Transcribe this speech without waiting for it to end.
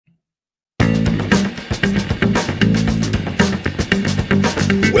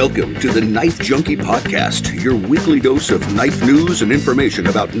Welcome to the Knife Junkie podcast, your weekly dose of knife news and information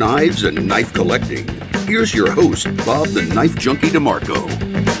about knives and knife collecting. Here's your host, Bob the Knife Junkie DeMarco.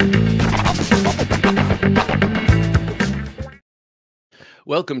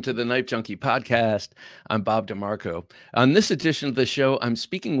 Welcome to the Knife Junkie podcast. I'm Bob DeMarco. On this edition of the show, I'm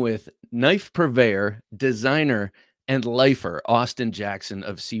speaking with knife purveyor, designer, and lifer Austin Jackson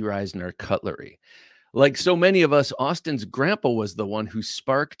of Risner Cutlery. Like so many of us, Austin's grandpa was the one who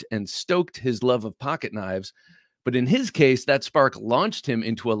sparked and stoked his love of pocket knives. But in his case, that spark launched him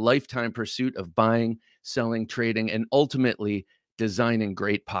into a lifetime pursuit of buying, selling, trading, and ultimately designing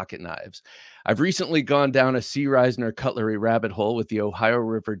great pocket knives. I've recently gone down a Risner Cutlery rabbit hole with the Ohio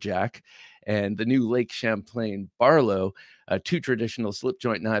River Jack and the new Lake Champlain Barlow, two traditional slip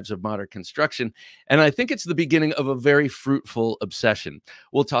joint knives of modern construction. And I think it's the beginning of a very fruitful obsession.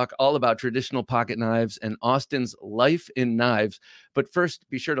 We'll talk all about traditional pocket knives and Austin's life in knives. But first,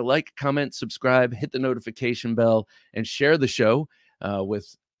 be sure to like, comment, subscribe, hit the notification bell, and share the show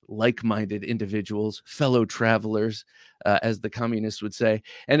with like-minded individuals, fellow travelers, as the communists would say.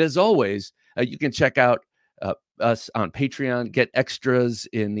 And as always, you can check out us on Patreon, get extras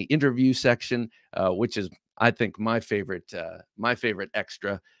in the interview section, which is, I think, my favorite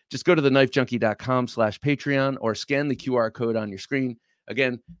extra. Just go to TheKnifeJunkie.com/Patreon or scan the QR code on your screen.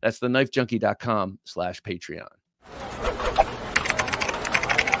 Again, that's TheKnifeJunkie.com/Patreon.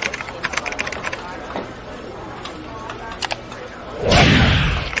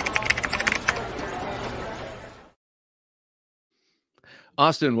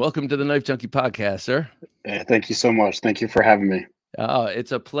 Austin, welcome to the Knife Junkie podcast, sir. Yeah, thank you so much. Thank you for having me. Oh,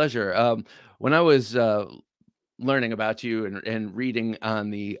 it's a pleasure. When I was learning about you and reading on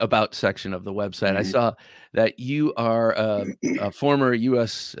the About section of the website, I saw that you are a former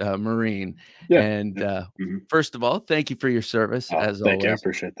U.S. Marine. Yeah. And first of all, thank you for your service, as always. Thank you. I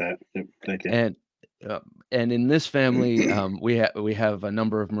appreciate that. Yep, thank you. And in this family, we have a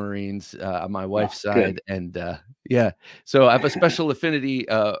number of Marines on my wife's side, and yeah, so I have a special affinity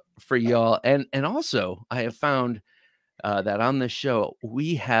for y'all, and also I have found that on this show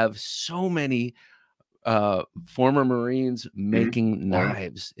we have so many former Marines making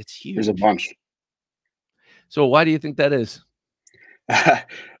knives. It's huge. There's a bunch. So why do you think that is? I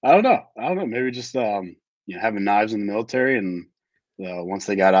don't know. Maybe just having knives in the military, and once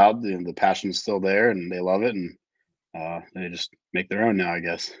they got out, the passion is still there, and they love it, and they just make their own now, I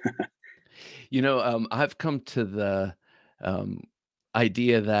guess. I've come to the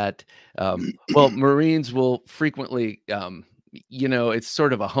idea that, well, Marines will frequently, it's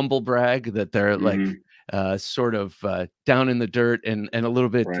sort of a humble brag that they're like sort of down in the dirt and a little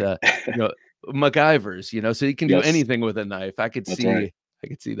bit, MacGyvers, so you can do anything with a knife. I could see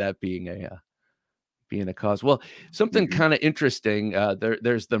that being a cause. Well, something kind of interesting.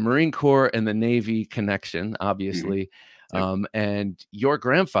 There's the Marine Corps and the Navy connection, obviously. And your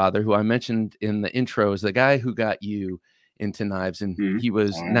grandfather, who I mentioned in the intro, is the guy who got you into knives, and he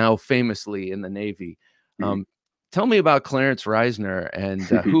was now famously in the Navy. Tell me about Clarence Risner and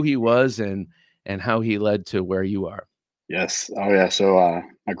who he was and how he led to where you are. Yes. Oh, yeah. So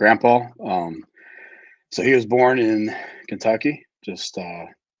my grandpa, so he was born in Kentucky.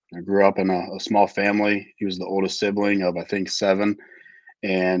 I grew up in a small family. He was the oldest sibling of, I think, 7.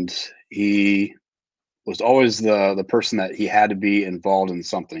 And he was always the person that he had to be involved in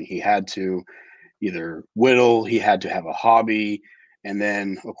something. He had to either whittle, he had to have a hobby. And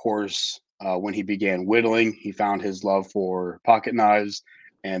then, of course, when he began whittling, he found his love for pocket knives.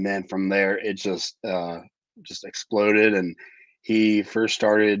 And then from there, it just exploded. And he first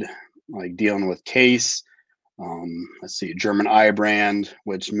started like dealing with case. German I brand,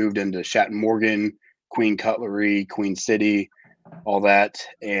 which moved into Schatts&Morgan, Queen Cutlery, Queen City, all that.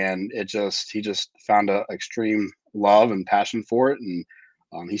 And he just found a extreme love and passion for it. And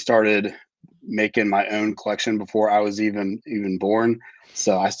he started making my own collection before I was even born.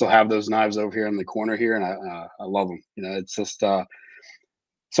 So I still have those knives over here in the corner here, and I love them. It's just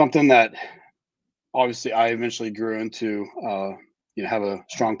something that obviously I eventually grew into, have a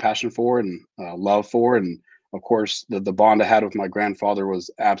strong passion for and love for. And of course, the bond I had with my grandfather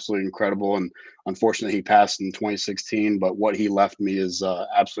was absolutely incredible. And unfortunately, he passed in 2016. But what he left me is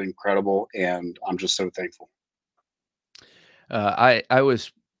absolutely incredible. And I'm just so thankful. I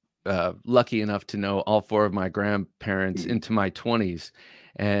was lucky enough to know all 4 of my grandparents into my 20s.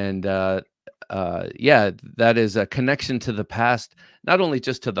 And that is a connection to the past, not only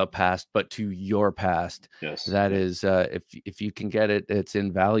just to the past, but to your past. Yes. That is, if you can get it, it's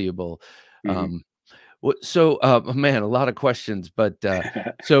invaluable. So, man, a lot of questions, but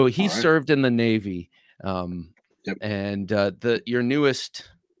so he served in the Navy, and your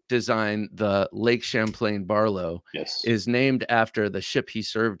newest design, the Lake Champlain Barlow, Yes. is named after the ship he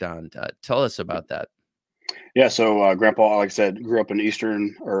served on. Tell us about that. Yeah. So Grandpa, like I said, grew up in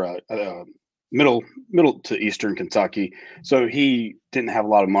eastern or middle to eastern Kentucky. So he didn't have a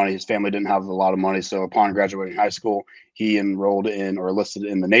lot of money. His family didn't have a lot of money. So upon graduating high school, he enrolled in or enlisted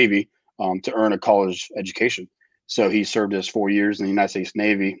in the Navy to earn a college education. So he served his 4 years in the United States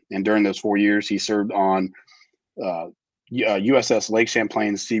Navy, and during those 4 years, he served on USS Lake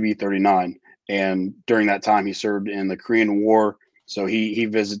Champlain CB-39, and during that time, he served in the Korean War. So he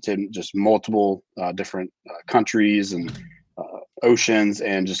visited just multiple different countries and oceans,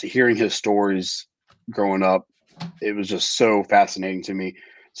 and just hearing his stories growing up, it was just so fascinating to me.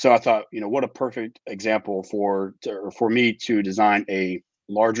 So I thought, what a perfect example for me to design a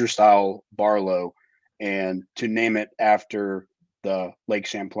larger style Barlow and to name it after the Lake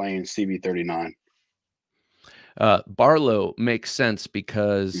Champlain CB-39. Barlow makes sense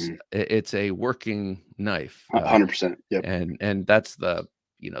because it's a working knife. 100%. Yep. And that's the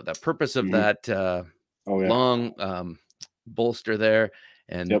purpose of that long bolster there.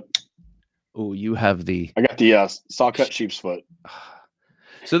 And you have I got the saw cut sheep's foot.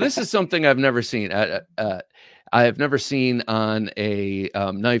 So this is something I've never seen. I have never seen on a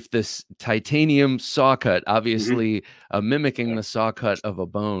knife this titanium saw cut, obviously mimicking the saw cut of a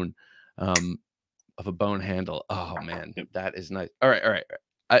bone handle. Oh man, that is nice. All right.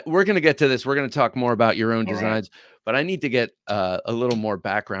 We're going to get to this. We're going to talk more about your own designs, but I need to get a little more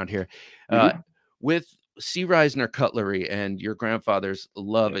background here. With C. Risner Cutlery and your grandfather's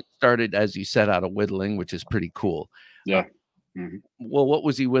love, it started, as you said, out of whittling, which is pretty cool. Yeah. Well, what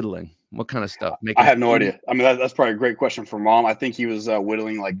was he whittling? What kind of stuff? I have no idea. I mean, that's probably a great question for Mom. I think he was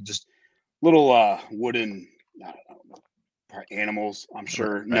whittling like just little wooden, I don't know, animals, I'm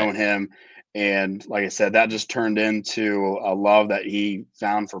sure, knowing him. And like I said, that just turned into a love that he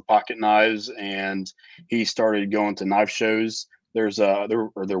found for pocket knives, and he started going to knife shows. There was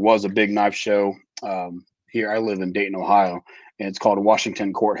a big knife show here. I live in Dayton, Ohio, and it's called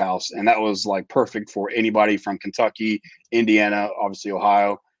Washington Courthouse, and that was like perfect for anybody from Kentucky, Indiana, obviously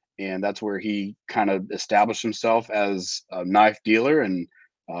Ohio, and that's where he kind of established himself as a knife dealer, and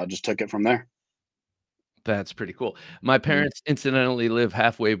just took it from there. That's pretty cool. My parents incidentally live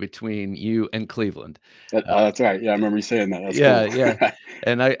halfway between you and Cleveland. That's right. Yeah, I remember you saying that. That's cool. Yeah.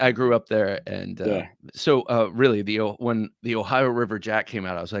 And I grew up there, and so really, when the Ohio River Jack came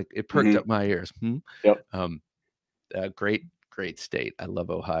out, I was like, it perked up my ears. Yep. Great state. I love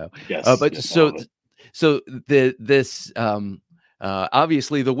Ohio. Yes. But yes, so this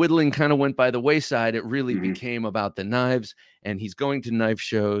obviously the whittling kind of went by the wayside. It really became about the knives, and he's going to knife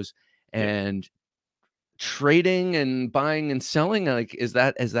shows and trading and buying and selling. Like, is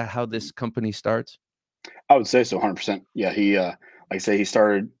that how this company starts? I would say so. 100%. Yeah. He, like I say, he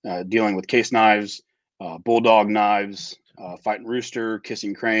started dealing with case knives, bulldog knives, fighting rooster,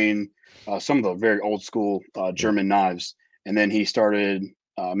 kissing crane, some of the very old school German knives. And then he started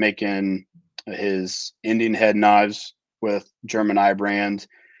making his Indian head knives with German eye brand.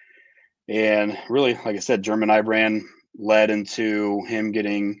 And really, like I said, German eye brand led into him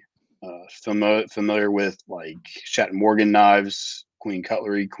getting familiar with like Schatts&Morgan knives, Queen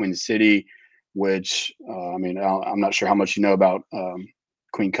Cutlery, Queen City, which I mean, I'm not sure how much you know about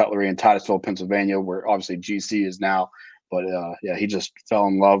Queen Cutlery in Titusville, Pennsylvania, where obviously GC is now. But yeah, he just fell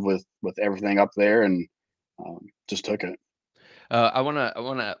in love with everything up there, and just took it. I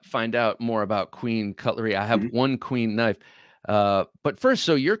wanna find out more about Queen Cutlery. I have one Queen knife. But first,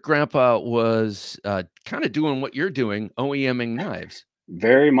 so your grandpa was kind of doing what you're doing, OEMing knives.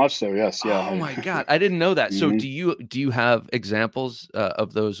 Very much so. Yes. Yeah. Oh my God, I didn't know that. So do you have examples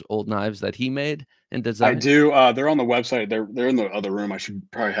of those old knives that he made and designed? I do. They're on the website. They're in the other room. I should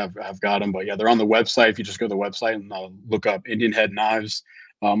probably have got them, but yeah, they're on the website. If you just go to the website and look up Indian head knives,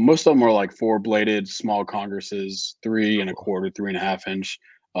 most of them are like 4-bladed small congresses, 3 1/4, 3.5 inch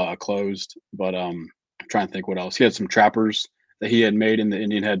closed. But I'm trying to think what else. He had some trappers that he had made in the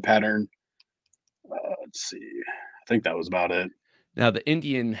Indian head pattern. Let's see. I think that was about it. Now, the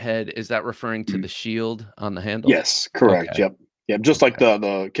Indian head, is that referring to the shield on the handle? Yes, correct. Okay. Yep. Just like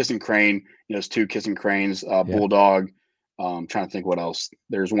the kissing crane, it's 2 kissing cranes, bulldog. Trying to think what else.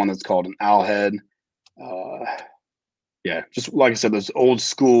 There's one that's called an owl head. Yeah, just like I said, those old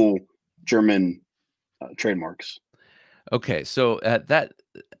school German trademarks. Okay, so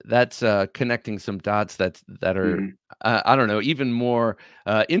that's connecting some dots that are I don't know, even more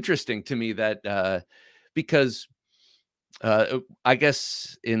interesting to me, that because I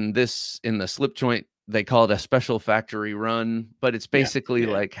guess in the slip joint they call it a special factory run, but it's basically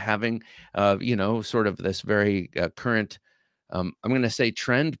like having sort of this very current I'm going to say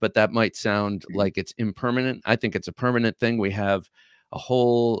trend, but that might sound like it's impermanent. I think it's a permanent thing. We have a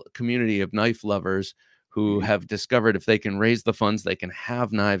whole community of knife lovers who have discovered if they can raise the funds, they can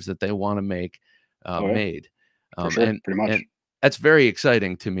have knives that they want to make made. For sure, pretty much. And that's very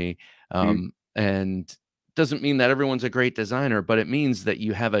exciting to me. And doesn't mean that everyone's a great designer, but it means that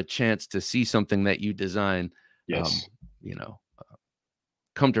you have a chance to see something that you design, you know,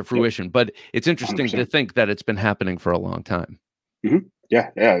 come to fruition. But it's interesting 100%. to think that it's been happening for a long time. Yeah.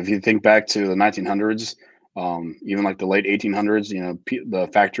 If you think back to the 1900s, even like the late 1800s, you know, the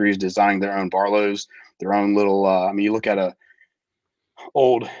factories designing their own Barlows, their own little. I mean, you look at a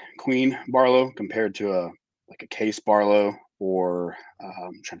old Queen Barlow compared to a case Barlow, or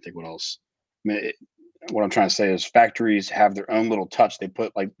I'm trying to think what else. I mean, what I'm trying to say is factories have their own little touch they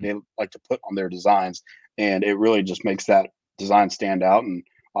like to put on their designs, and it really just makes that design stand out. And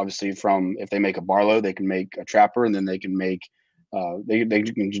obviously, if they make a Barlow, they can make a Trapper, and then they can make they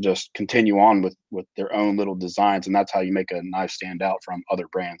can just continue on with their own little designs, and that's how you make a knife stand out from other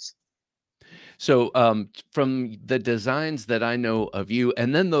brands. So from the designs that I know of you,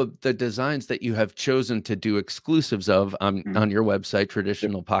 and then the designs that you have chosen to do exclusives of on your website,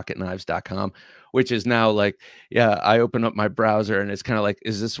 traditionalpocketknives.com, which is now like, yeah, I open up my browser and it's kind of like,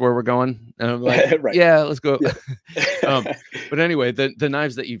 is this where we're going? And I'm like, yeah, let's go. But anyway, the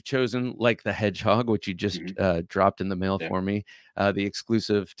knives that you've chosen, like the Hedgehog, which you just dropped in the mail for me, the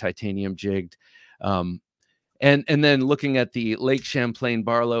exclusive titanium jigged, and then looking at the Lake Champlain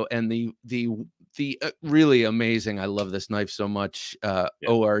Barlow and the really amazing, I love this knife so much,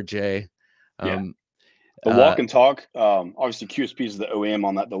 ORJ. The Walk and Talk, obviously QSP is the OEM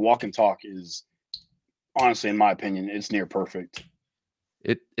on that. The Walk and Talk is, honestly, in my opinion, it's near perfect.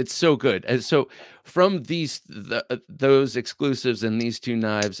 It's so good. And so from those exclusives and these two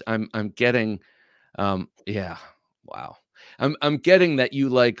knives, I'm getting, wow. I'm getting that you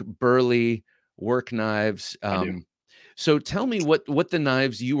like burly work knives. So tell me what the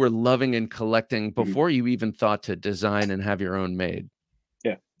knives you were loving and collecting before you even thought to design and have your own made.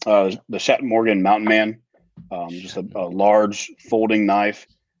 The Schatts&Morgan Mountain Man, just a large folding knife.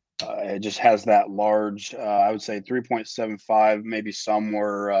 It just has that large, I would say 3.75, maybe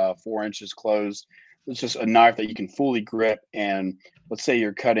somewhere 4 inches closed. It's just a knife that you can fully grip. And let's say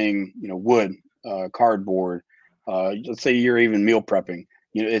you're cutting, wood, cardboard. Let's say you're even meal prepping.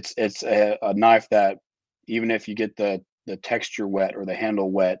 It's a knife that even if you get the texture wet or the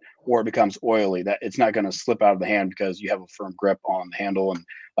handle wet, or it becomes oily, that it's not going to slip out of the hand because you have a firm grip on the handle. And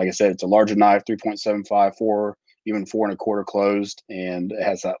like I said, it's a larger knife, 3.75, 4, even 4 1/4 closed, and it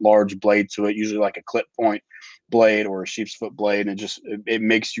has that large blade to it, usually like a clip point blade or a sheep's foot blade, and it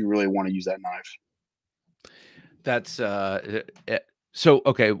makes you really want to use that knife. That's so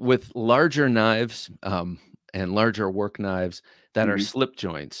okay with larger knives and larger work knives that are slip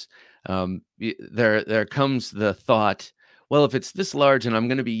joints. There comes the thought, well, if it's this large and I'm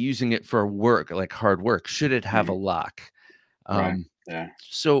going to be using it for work, like hard work, should it have a lock?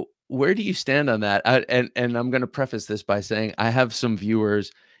 So where do you stand on that? And I'm going to preface this by saying I have some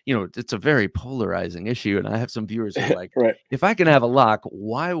viewers, it's a very polarizing issue. And I have some viewers who are like, if I can have a lock,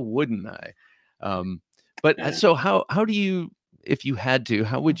 why wouldn't I? So how do you, if you had to,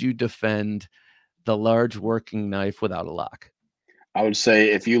 how would you defend the large working knife without a lock? I would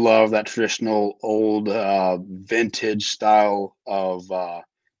say if you love that traditional old vintage style of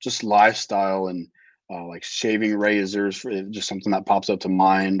just lifestyle and like shaving razors, just something that pops up to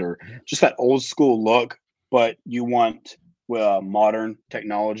mind, or just that old school look, but you want modern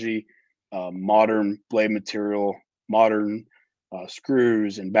technology, modern blade material, modern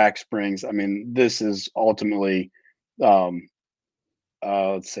screws and back springs. I mean, this is ultimately,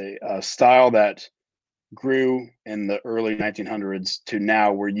 let's say, a style that grew in the early 1900s to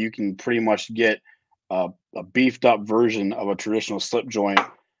now, where you can pretty much get a beefed up version of a traditional slip joint.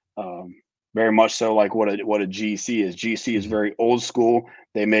 Very much so like what a GC is. GC is very old school.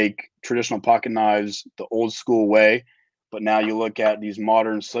 They make traditional pocket knives the old school way. But now you look at these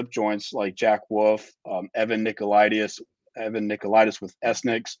modern slip joints like Jack Wolf, Evan Nicolaitis with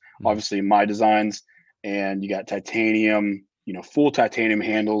Esnix, obviously my designs, and you got titanium, full titanium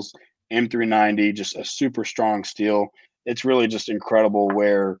handles, M390, just a super strong steel. It's really just incredible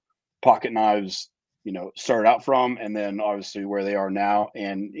where pocket knives, started out from, and then obviously where they are now.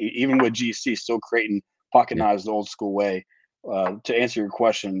 And even with GC still creating pocket knives the old school way. To answer your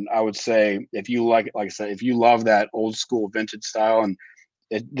question, I would say if you like I said, if you love that old school vintage style, and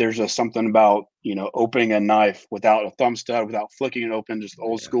there's just something about, opening a knife without a thumb stud, without flicking it open, just the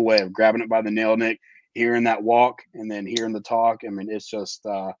old school way of grabbing it by the nail nick, hearing that walk, and then hearing the talk. I mean, it's just,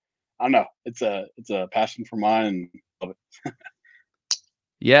 I don't know. It's a passion for mine, and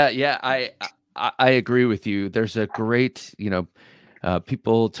Yeah, I agree with you. There's a great,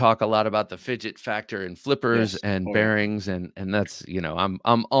 people talk a lot about the fidget factor in flippers Yes. and Oh yeah. bearings, and that's,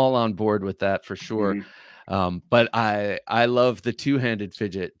 I'm all on board with that for sure. Mhm. But I love the two-handed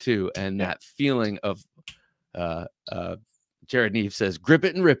fidget too, and Yeah. that feeling of uh Jared Neve says, grip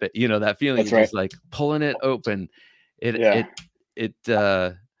it and rip it. That feeling That's of right. just like pulling it open. It Yeah. it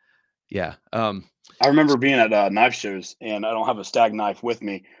it yeah. I remember being at knife shows, and I don't have a stag knife with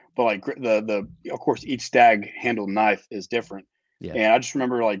me, but like of course each stag handled knife is different, Yeah. and I just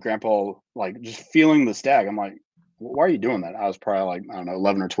remember like Grandpa like just feeling the stag. I'm like, why are you doing that? I was probably like, I don't know,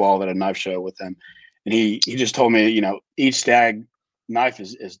 11 or 12 at a knife show with him, and he just told me, each stag knife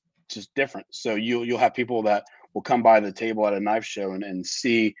is just different. So you'll have people that will come by the table at a knife show and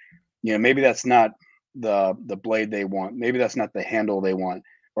see, maybe that's not the blade they want, maybe that's not the handle they want,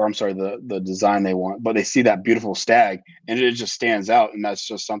 or I'm sorry, the design they want, but they see that beautiful stag and it just stands out. And that's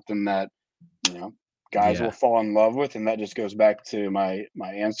just something that, you know, guys will Yeah. fall in love with. And that just goes back to my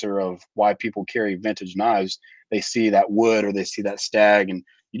answer of why people carry vintage knives. They see that wood or they see that stag, and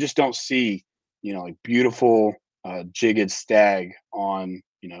you just don't see, like beautiful jigged stag on,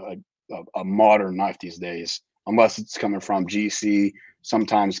 a modern knife these days, unless it's coming from GC.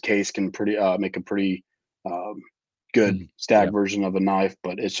 Sometimes Case can make a pretty um, good Mm, stag yep. version of a knife,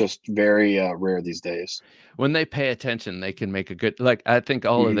 but it's just very rare these days. When they pay attention, they can make a good, like, I think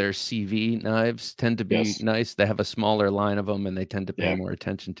all of Mhm. their CV knives tend to be Yes. nice. They have a smaller line of them, and they tend to pay Yeah. more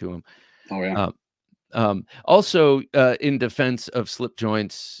attention to them. Oh yeah. Also, in defense of slip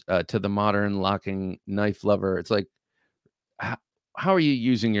joints, to the modern locking knife lover, it's like, ho how are you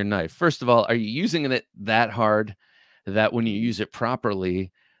using your knife? First of all, are you using it that hard that when you Mhm. use it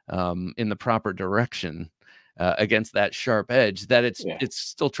properly, in the proper direction, against that sharp edge, that it's Yeah. it's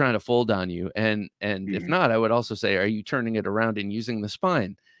still trying to fold on you? And if Mhm. not, I would also say, are you turning it around and using the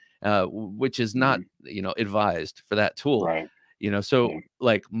spine, which is not, Mhm. advised for that tool. Right. So Yeah.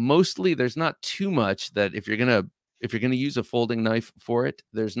 like mostly there's not too much that if you're gonna use a folding knife for it,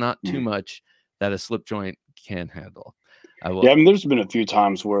 there's not too Mhm. much that a slip joint can handle. I will. Yeah. I mean, there's been a few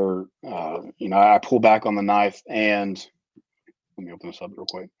times where I pull back on the knife, and let me open this up real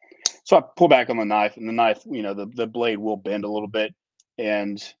quick. So I pull back on the knife, and the knife, the blade will bend a little bit,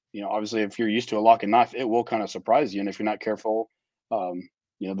 and obviously, if you're used to a locking knife, it will kind of surprise you, and if you're not careful, um,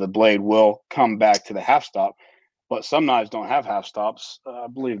 the blade will come back to the half stop. But some knives don't have half stops. I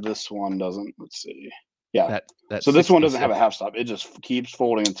believe this one doesn't. Let's see. Yeah. That So this one doesn't have a 66. half stop. It just keeps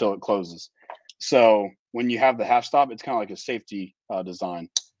folding until it closes. So when you have the half stop, it's kind of like a safety design.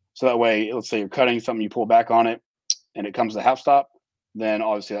 So that way, let's say you're cutting something, you pull back on it, and it comes to half stop, then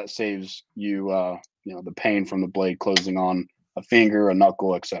obviously that saves you, the pain from the blade closing on a finger, a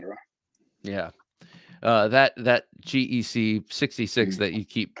knuckle, etc. Yeah. That GEC 66 Mm-hmm. that you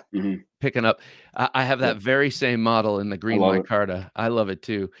keep Mm-hmm. picking up, I have Yep. that very same model in the I green love it. micarta. I love it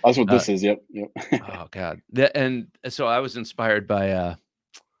too. That's what Uh, this is. Yep. Yep. oh god. And so I was inspired by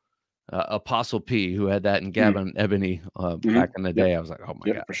Apostle P, who had that in Gabon Ebony, Mm-hmm. back in the Yep. day. I was like, "Oh my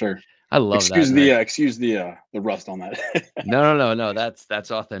Yep. god, For sure. I love that Excuse knife." the rust on that. No.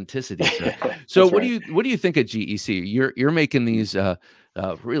 That's authenticity, sir. So That's what do right. you think of GEC? You're making Mm-hmm.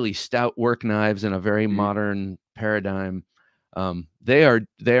 these really stout work knives in a very Mm-hmm. modern paradigm. They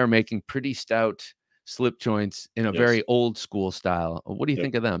are making pretty stout slip joints in a Yes. very old school style. What do you Yep.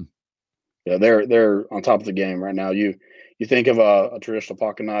 think of them? Yeah, they're on top of the game right now. You think of a traditional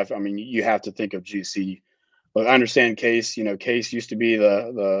pocket knife. I mean, you have to think of GC. But I understand Case. Case used to be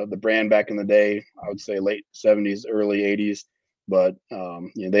the brand back in the day. I would say late '70s, early '80s. But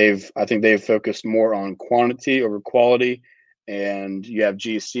I think they've focused more on quantity over quality. And you have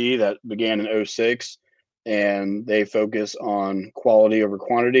GC that began in '06, and they focus on quality over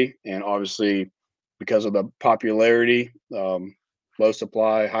quantity. And obviously, because of the popularity, low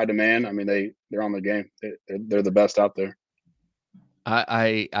supply, high demand. I mean, they're on the game. They're the best out there.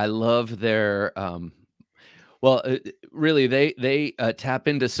 I love their well, really they tap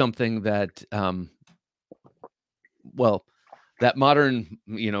into something that well, that modern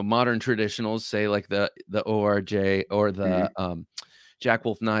traditionals, say like the ORJ or the Hmm. Jack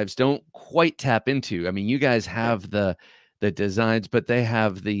Wolf knives, don't quite tap into. I mean, you guys Yeah. have the designs, but they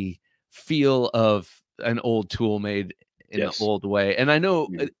have the feel of an old tool made in the Yes. old way. And I know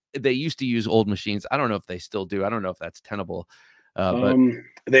Mhm. they used to use old machines. I don't know if they still do. I don't know if that's tenable. But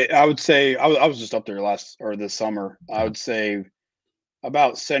I would say I was just up there last or this summer. I uh, would say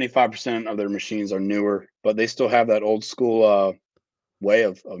about 75% of their machines are newer, but they still have that old school way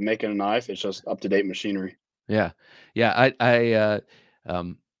of making a knife. It's just up to date machinery. yeah, yeah. I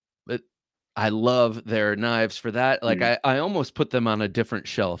um, but I love their knives for that. Like Mhm. I almost put them on a different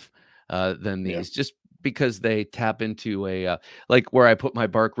shelf than Yeah. these, just because they tap into a like where I put my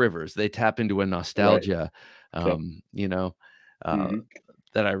Bark Rivers. They tap into a Right. nostalgia, Okay. you know, uh, Mhm.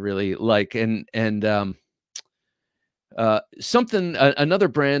 that I really like. Something another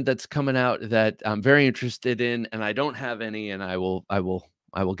brand that's coming out that I'm very interested in, and I don't have any, and I will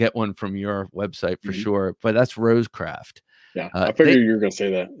get one from your website for Mhm. sure. But that's Rosecraft. Yeah. Uh, I they figured you were gonna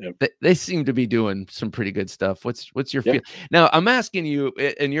say that. Yep. they seem to be doing some pretty good stuff. What's your Yeah. feel? Now, I'm asking you,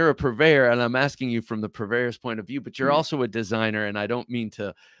 and you're a purveyor, and I'm asking you from the purveyor's point of view, but you're Mhm. also a designer, and I don't mean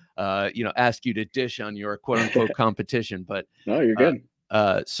to, ask you to dish on your quote unquote competition, but No, you're uh,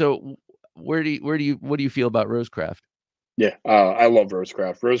 good. what do you feel about Rosecraft? Yeah. I love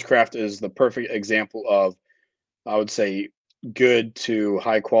Rosecraft. Rosecraft is the perfect example of, I would say, good to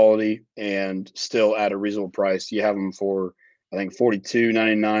high quality and still at a reasonable price. You have them for, I think,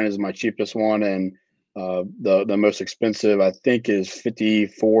 42.99 is my cheapest one, and the most expensive I think is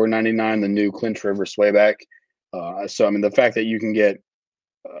 54.99. The new Clinch River Swayback. So I mean, the fact that you can get,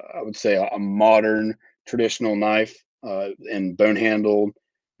 I would say, a modern traditional knife and bone handled.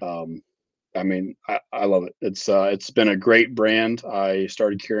 Um, I mean, I love it. It's been a great brand. I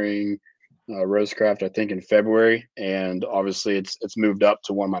started carrying Rosecraft, I think, in February, and obviously it's moved up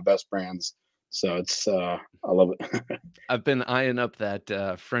to one of my best brands. So I love it. I've been eyeing up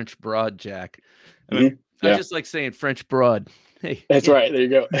that French broad jack. I, Mhm. I Yeah, just like saying French broad. Hey, that's yeah. right. There you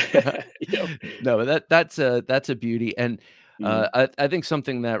go. Yep. No, that's a beauty, and Mhm. I think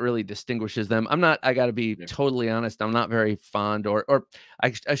something that really distinguishes them. I'm not. I got to be Yeah. totally honest. I'm not very fond, or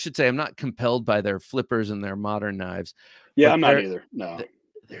I should say, I'm not compelled by their flippers and their modern knives, Yeah, but I'm not either. No.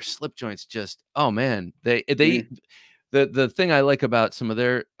 their slip joints just. Oh man, they Mhm. the thing I like about some of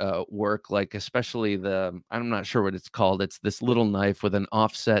their work, like especially I'm not sure what it's called. It's this little knife with an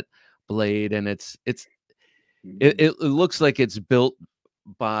offset blade, and Mhm. it looks like it's built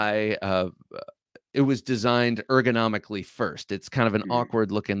by it was designed ergonomically first. It's kind of an Mhm.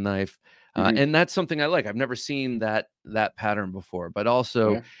 awkward looking knife, Mhm. and that's something I like. I've never seen that pattern before, but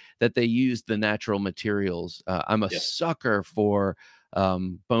also Okay. that they use the natural materials. I'm a Yes. sucker for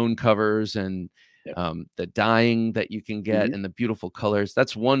bone covers and Yep. the dyeing that you can get Mhm. and the beautiful colors.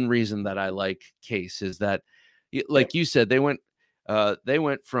 That's one reason that I like Case is that, Yep. like you said, they went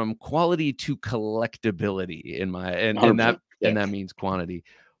from quality to collectability in my and 100%. that means quantity,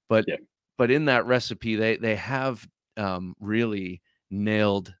 but Yeah. in that recipe, they have, really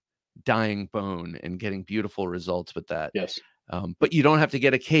nailed dyeing bone and getting beautiful results with that. Yes. But you don't have to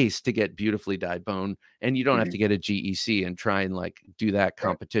get a case to get beautifully dyed bone, and you don't have Mhm. to get a GEC and try and, like, do that Right.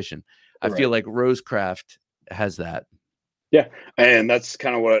 competition. I Right. feel like Rosecraft has that. Yeah, and that's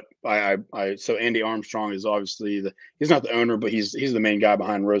kind of what so Andy Armstrong is obviously he's not the owner, but he's the main guy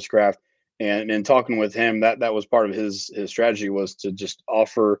behind Rosecraft. And in talking with him, that was part of his strategy was to just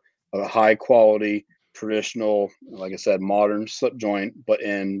offer a high quality, traditional, like I said, modern slip joint, but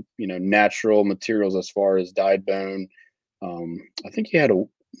in natural materials as far as dyed bone. I think he had a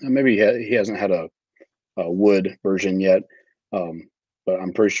maybe he hasn't had a wood version yet, um, but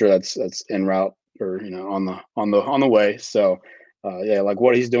I'm pretty sure that's en route or on the way. So yeah, like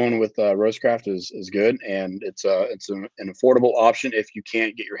what he's doing with Rosecraft is good, and it's an affordable option if you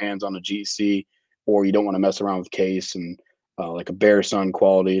can't get your hands on a GC or you don't want to mess around with case and like a Bear Sun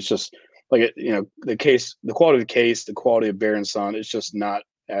quality. It's just like the quality of the case, the quality of Bear and Sun. It's just not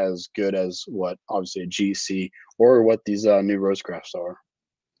as good as what obviously a GC or what these new Rosecrafts are.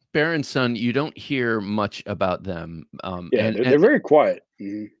 Baron Son, you don't hear much about them, Yeah, they're very quiet.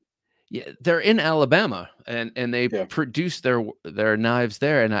 Mhm. yeah, they're in Alabama, and they Yeah. produce their knives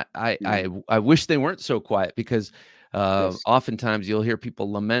there, and Mhm. I wish they weren't so quiet because, Yes. oftentimes you'll hear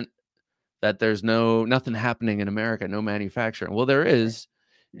people lament that there's nothing happening in America, no manufacturing. Well, there Right. is,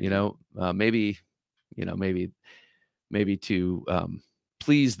 Mhm. maybe, you know, maybe to,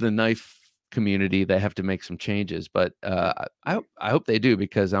 please the knife community, they have to make some changes, but, Yeah. I hope they do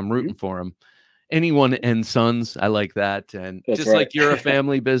because I'm Mhm. rooting for them. Anyone and Sons, I like that, and That's just right. like you're a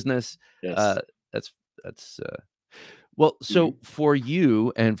family business, Yes. uh, that's well, Mhm. so for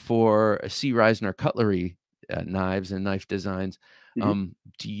you and for C. Risner Cutlery, knives and knife designs, Mhm.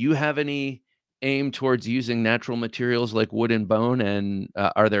 do you have any aim towards using natural materials like wood and bone, and,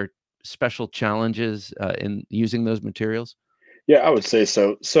 are there special challenges, in using those materials? Yeah, I would say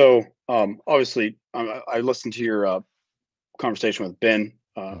so. So, obviously, I listened to your conversation with Ben,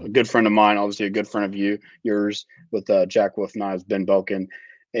 Mhm. a good friend of mine, obviously a good friend of yours with Jack Wolf Knives, Ben Belkin,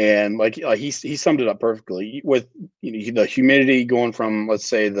 and like he summed it up perfectly with the humidity going from, let's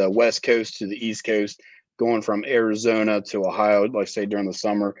say, the West Coast to the East Coast, going from Arizona to Ohio, like say during the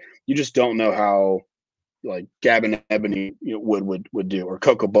summer, you just don't know how like Gabon ebony would do, or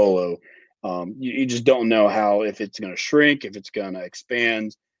cocobolo. You just don't know how, if it's going to shrink, if it's going to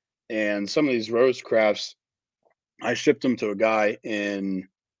expand. And some of these rose crafts, I shipped them to a guy in,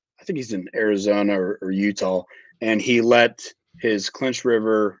 I think he's in Arizona or Utah, and he let his Clinch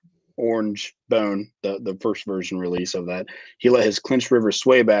River orange bone, the first version release of that, he let his Clinch River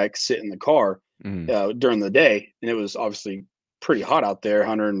swayback sit in the car during the day, and it was obviously pretty hot out there,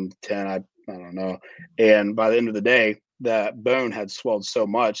 110, I don't know. And by the end of the day, that bone had swelled so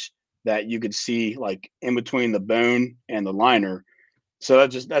much that you could see like in between the bone and the liner. So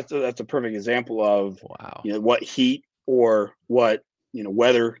that's a perfect example of Wow. What heat or what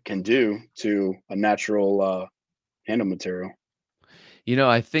weather can do to a natural handle material.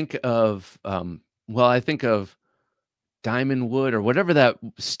 I think of I think of diamond wood or whatever that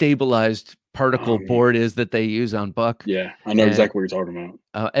stabilized particle board is that they use on buck. Yeah, I know exactly what you're talking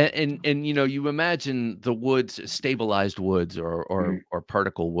about. And you imagine the woods, stabilized woods or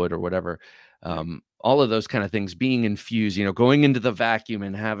particle wood or whatever, all of those kind of things being infused, going into the vacuum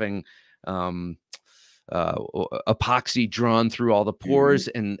and having epoxy drawn through all the pores,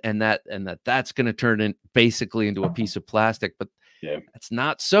 and that's going to turn in basically into a piece of plastic. But that's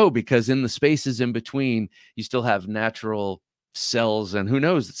not so, because in the spaces in between, you still have natural cells, and who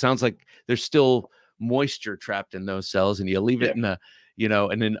knows, it sounds like there's still moisture trapped in those cells, and you leave it in a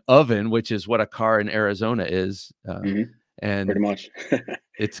in an oven, which is what a car in Arizona is, and pretty much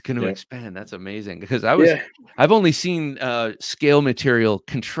it's going to expand. That's amazing, because I've only seen scale material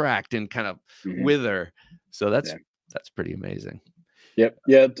contract and kind of wither, so that's pretty amazing. Yep.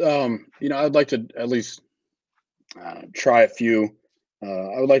 Yeah. I'd like to at least try a few.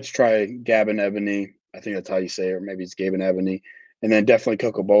 I would like to try Gabon ebony. I think that's how you say it, or maybe it's Gabon ebony, and then definitely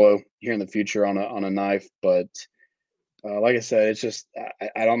cocobolo here in the future on a knife. But like I said, it's just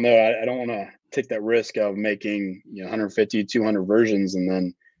I don't know. I don't want to take that risk of making 150, 200 versions, and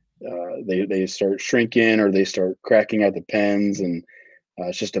then they start shrinking or they start cracking at the pens, and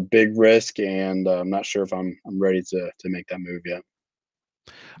it's just a big risk. And I'm not sure if I'm ready to make that move yet.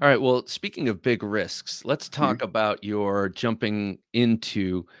 All right. Well, speaking of big risks, let's talk about your jumping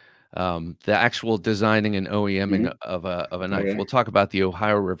into the actual designing and OEMing of a knife. Okay. We'll talk about the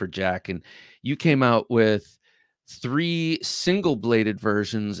Ohio River Jack, and you came out with 3 single-bladed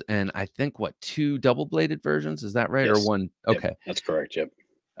versions, and I think 2 double-bladed versions. Is that right? Yes. Or 1? Okay, yep, that's correct. Yep.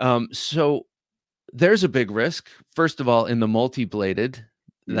 So there's a big risk. First of all, in the multi-bladed,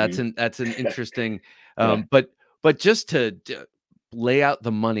 that's an interesting. But just to lay out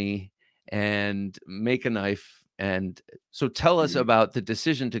the money and make a knife, and so tell us about the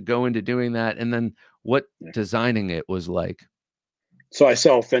decision to go into doing that, and then what designing it was like. So I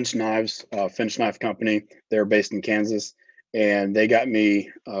sell Finch knives, Finch Knife Company. They're based in Kansas, and they got me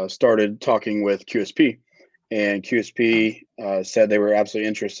started talking with QSP, and QSP said they were absolutely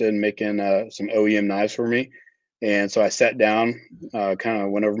interested in making some OEM knives for me. And so I sat down, kind of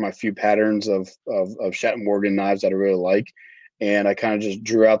went over my few patterns of Schatts&Morgan knives that I really like, and I kind of just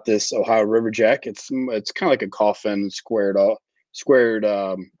drew out this Ohio River Jack. It's kind of like a coffin, squared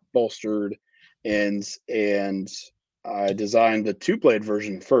bolstered ends, and I designed the 2-blade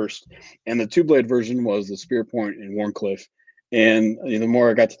version first, and the 2-blade version was the spear point in Warncliffe. And the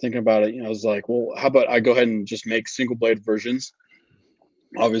more I got to thinking about it, I was like, well, how about I go ahead and just make single blade versions,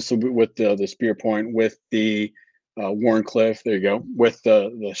 obviously with the spear point, with the Warncliffe, there you go, with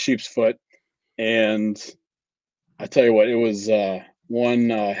the sheep's foot. And I tell you what, it was one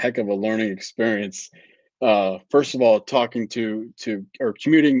heck of a learning experience. First of all, talking to or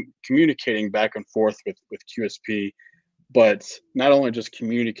communicating back and forth with QSP, but not only just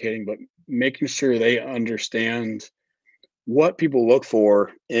communicating, but making sure they understand what people look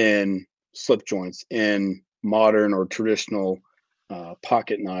for in slip joints, in modern or traditional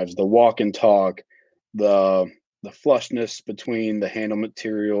pocket knives, the walk and talk, the flushness between the handle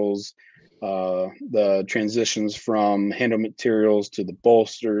materials, the transitions from handle materials to the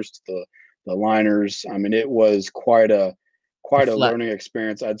bolsters to the liners. I mean, it was quite a learning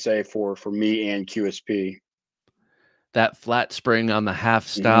experience, I'd say, for me and QSP. That flat spring on the half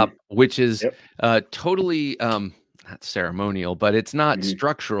stop, which is totally not ceremonial, but it's not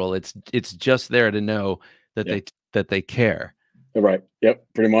structural. It's just there to know that they care. Right. Yep.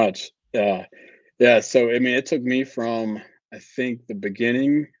 Pretty much. Yeah. So I mean, it took me from, I think, the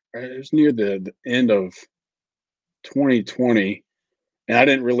beginning. It was near the end of 2020, and I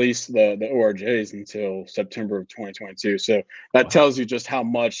didn't release the ORJs until September of 2022. So that tells you just how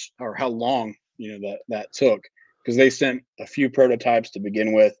much or how long that took, because they sent a few prototypes to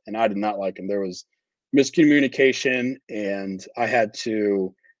begin with, and I did not like them. There was miscommunication, and I had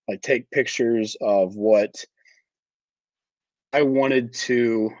to like take pictures of what I wanted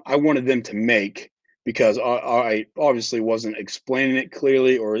them to make, because I obviously wasn't explaining it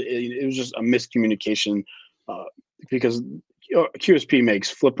clearly, or it was just a miscommunication, uh, because QSP makes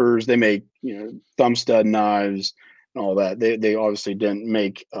flippers, they make thumb stud knives and all that. They obviously didn't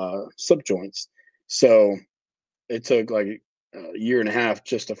make slip joints, so it took like a year and a half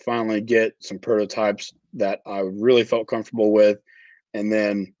just to finally get some prototypes that I really felt comfortable with. And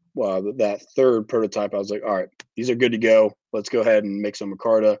then that third prototype, I was like, all right, these are good to go. Let's go ahead and make some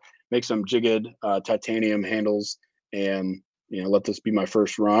micarta, make some jigged titanium handles, and let this be my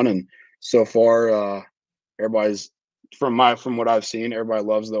first run. And so far, everybody's from what I've seen, everybody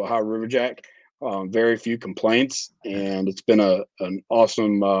loves the Ohio River Jack. Very few complaints, and it's been an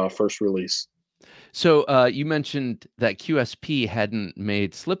awesome first release. So you mentioned that QSP hadn't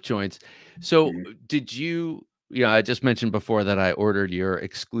made slip joints. So did you? I just mentioned before that I ordered your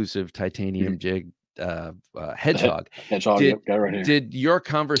exclusive titanium jig hedgehog. Hedgehog, yep, got it right here. Did your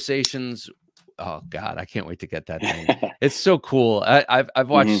conversations? Oh God, I can't wait to get that thing. It's so cool. I've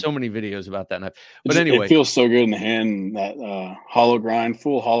watched so many videos about that knife. But anyway, it feels so good in the hand. That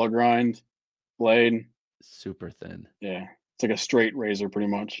full hollow grind blade, super thin. Yeah, it's like a straight razor, pretty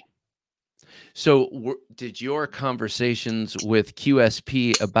much. So did your conversations with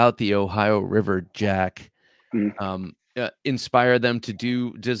QSP about the Ohio River Jack inspire them to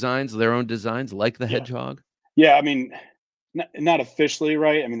do their own designs, like the hedgehog? Yeah, I mean, not officially,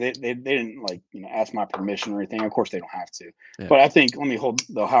 right? I mean, they didn't like ask my permission or anything. Of course, they don't have to. Yeah. But I think, let me hold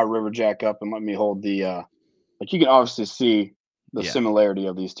the Ohio River Jack up and let me hold the like, you can obviously see the similarity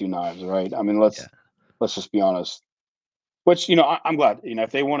of these two knives, right? I mean, let's just be honest. Which I'm glad. If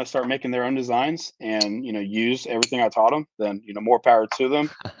they want to start making their own designs and use everything I taught them, then more power to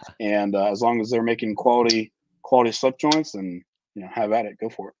them. And as long as they're making quality slip joints, and have at it, go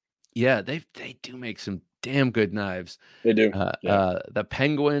for it. Yeah, they do make some damn good knives. They do. The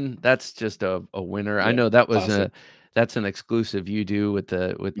Penguin, that's just a winner. I know that was that's an exclusive you do with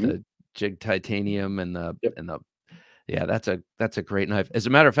the jig titanium and the that's a great knife. As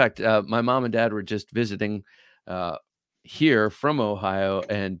a matter of fact, my mom and dad were just visiting here from Ohio,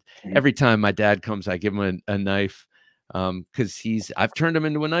 and every time my dad comes, I give him a knife, because I've turned him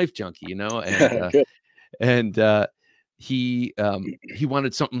into a knife junkie, and he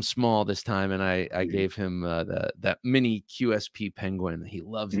wanted something small this time, and I gave him that mini QSP Penguin. He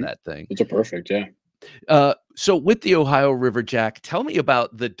loves that thing. It's a perfect, so with the Ohio River Jack, tell me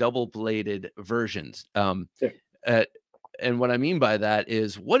about the double-bladed versions. And what I mean by that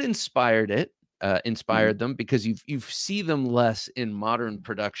is, what inspired it? Inspired them, because you see them less in modern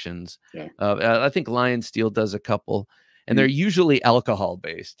productions. I think Lion Steel does a couple, and they're usually alcohol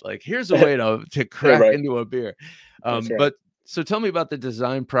based. Like, here's a way to crack into a beer. But so tell me about the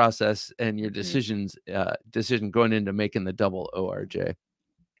design process and your decision going into making the double ORJ.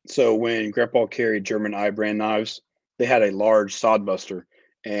 So when Grandpa carried German I brand knives, they had a large sod buster,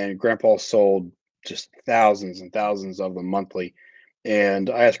 and Grandpa sold just thousands and thousands of them monthly. And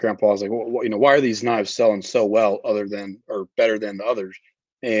I asked Grandpa, I was like, well, why are these knives selling so well, better than the others?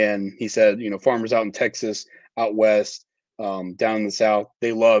 And he said, farmers out in Texas, out west, down in the South,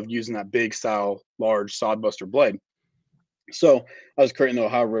 they love using that big style, large sodbuster blade. So I was creating the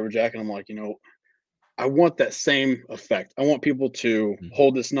Ohio River Jack, and I'm like, I want that same effect. I want people to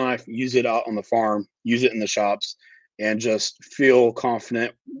hold this knife, use it out on the farm, use it in the shops, and just feel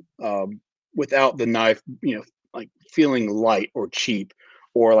confident without the knife, like feeling light or cheap,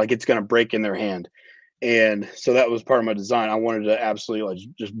 or like it's going to break in their hand. And so that was part of my design. I wanted to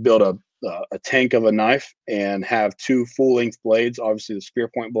absolutely just build a tank of a knife and have two full length blades, obviously the spear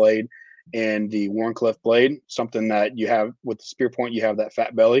point blade and the Wharncliffe blade. Something that you have with the spear point, you have that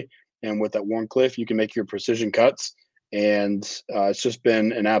fat belly, and with that Wharncliffe, you can make your precision cuts. And it's just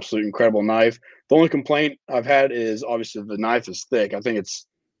been an absolute incredible knife. The only complaint I've had is obviously the knife is thick. I think it's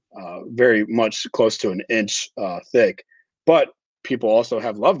very much close to an inch thick, but people also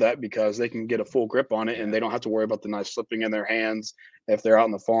have loved that because they can get a full grip on it, and they don't have to worry about the knife slipping in their hands if they're out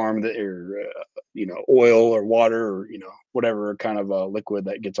in the farm, or oil or water, or whatever kind of liquid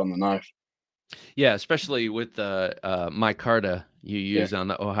that gets on the knife. Yeah, especially with the micarta you use on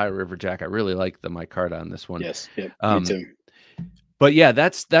the Ohio River Jack. I really like the micarta on this one. Yes, me too. But yeah,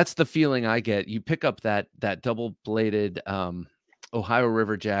 that's the feeling I get. You pick up that double bladed Ohio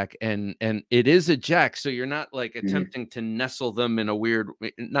River Jack, and it is a jack, so you're not like attempting to nestle them in a weird,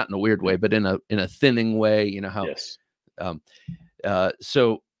 not in a weird way, but in a thinning way. How? Yes.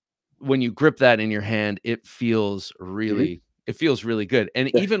 So when you grip that in your hand, it feels really It feels really good.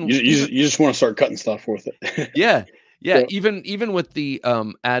 And Yeah. even You just want to start cutting stuff with it. yeah, yeah, Yep. even with the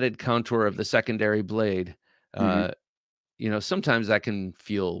added contour of the secondary blade, Hmm. you know, sometimes that can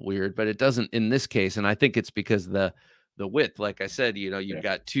feel weird, but it doesn't in this case. And I think it's because the width, like I said, you know, you've Yeah.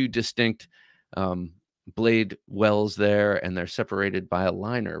 got two distinct um, blade wells there, and they're separated by a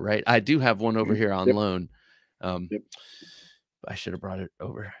liner, right? I do have one over Hmm. here on Yep. loan. Um, Yep. I should have brought it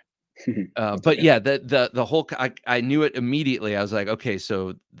over. That's But okay. yeah, the whole I knew it immediately. I was like, okay,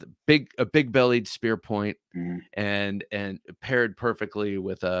 so a big bellied spear point, Hmm. and paired perfectly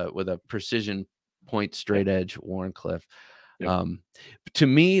with a precision point Yep. straight edge Warncliffe. Yep. Um, to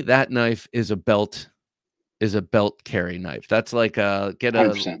me, that knife is a belt carry knife. That's like get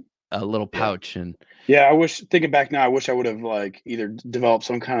 100%. a little Yeah. pouch and Yeah. I wish, thinking back now, I wish I would have like either developed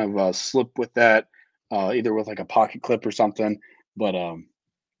some kind of slip with that, either with like a pocket clip or something. But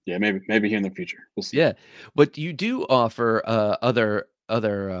yeah, maybe here in the future, we'll see. yeah. But you do offer other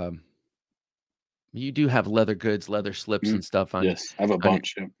you do have leather goods, leather slips Mhm. and stuff Yes, I have a on your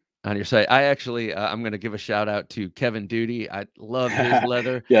bunch. Yep. on your site. I actually I'm going to give a shout out to Kevin Duty. I love his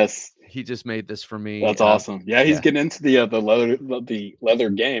leather. Yes, He just made this for me. that's awesome. Yeah, he's Yeah, getting into the leather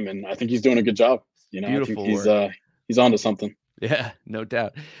game, and I think he's doing a good job. You know, I think beautiful work. he's onto something. Yeah, no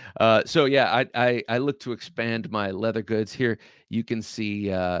doubt. So yeah, I look to expand my leather goods here. You can see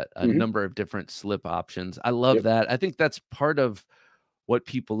a Hmm. number of different slip options. I love Yep. that. I think that's part of what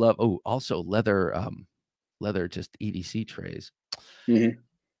people love. Oh, also leather, leather just EDC trays. Hmm.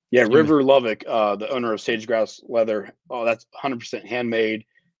 Yeah, You ma- River Lovick, the owner of Sage Grouse Leather. Oh, that's 100% handmade,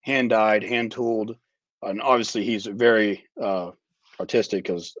 hand dyed, hand tooled, and obviously he's very artistic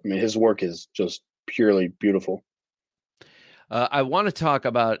because I mean his work is just purely beautiful. I want to talk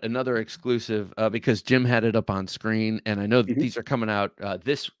about another exclusive because Jim had it up on screen, and I know that Hmm. these are coming out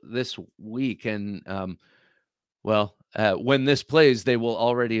this week, and well, when this plays, they will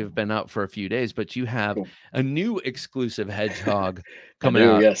already have been out for a few days, but you have Cool. a new exclusive hedgehog I coming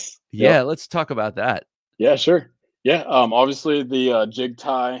do. out. Yes. Yep. Yeah, let's talk about that. Yeah, sure. Yeah, obviously the jig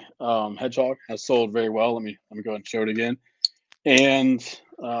tie hedgehog has sold very well. Let me go ahead and show it again. And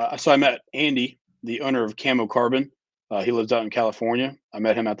so I met Andy, the owner of Camo Carbon. He lives out in California. I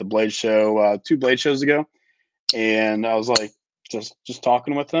met him at the Blade Show 2 Blade shows ago, and I was like just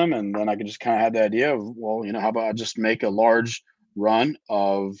talking with him, and then I could just kind of had the idea of, well, you know, how about I just make a large run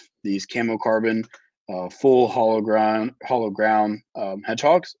of these Camo Carbon full hollow ground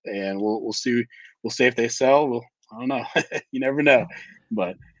hedgehogs, and we'll see if they sell. I don't know. You never know,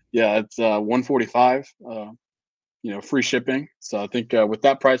 but yeah, it's 145. You know, free shipping. So I think with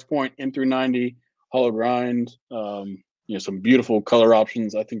that price point, M through 90, hollow grind, you know, some beautiful color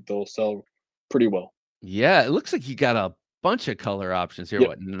options. I think they'll sell pretty well. Yeah, it looks like you got a bunch of color options here. Yep.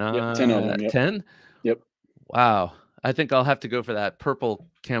 What, Yep. 10 of them. Yep. 10? Yep. Wow. I think I'll have to go for that purple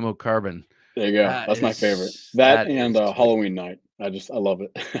camo carbon. There you go. That's my favorite. That That and is sweet. Halloween night. I love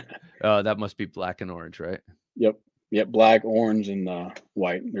it. That must be black and orange, right? Yep. Yep. Black, orange, and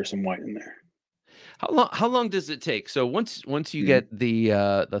white. There's some white in there. How long does it take? So once you Mhm. get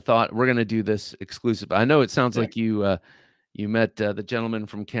the thought, we're gonna do this exclusive. I know it sounds Yeah. like you met the gentleman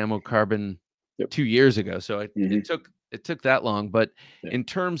from Camo Carbon Yep. 2 years ago, so Hmm. it took that long. But Yeah. in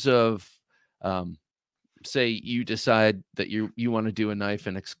terms of um, say you decide that you want to do a knife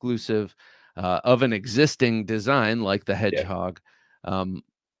an exclusive of an existing design like the Yeah. hedgehog, um,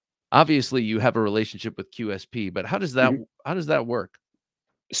 obviously you have a relationship with QSP, but Hmm. how does that work?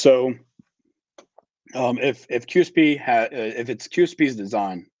 So if if it's QSP's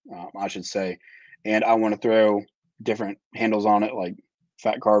design, I should say, and I want to throw different handles on it, like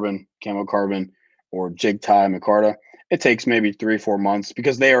fat carbon, camo carbon, or jig tie micarta, it takes maybe 3 4 months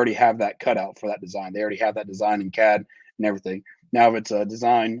because they already have that cutout for that design. They already have that design in CAD and everything. Now, if it's a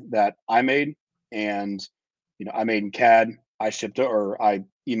design that I made and I made in CAD, I shipped it or I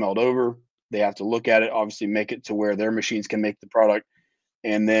emailed over, they have to look at it, obviously make it to where their machines can make the product,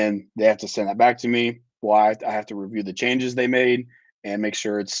 and then they have to send that back to me. Well, I have to review the changes they made and make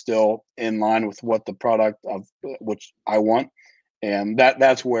sure it's still in line with what the product of which I want. And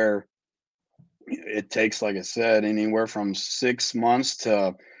that's where it takes, like I said, anywhere from 6 months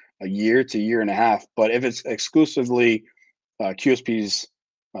to a year to year and a half. But if it's exclusively QSP's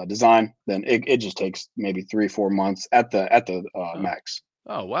design, then it just takes maybe 3 4 months at the Oh, max.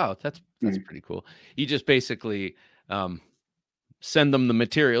 oh wow, that's Mhm. pretty cool. You just basically um, send them the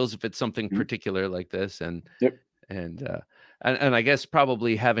materials if it's something Mhm. particular like this, Yep. and uh, and I guess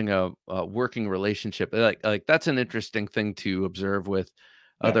probably having a working relationship, like that's an interesting thing to observe with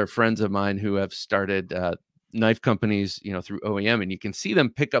Yeah. other friends of mine who have started knife companies, through OEM, and you can see them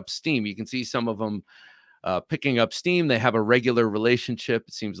pick up steam. You can see some of them picking up steam. They have a regular relationship.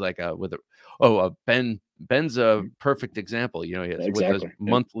 It seems like with Ben's a perfect example. You know, he has with his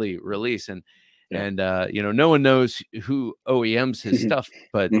monthly release, and you know, no one knows who OEMs his stuff,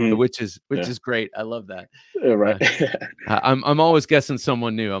 but which is great. I love that. Right. I'm always guessing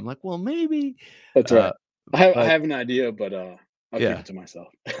someone new. I'm like, well, maybe that's right. I have an idea, but I'll keep it to myself.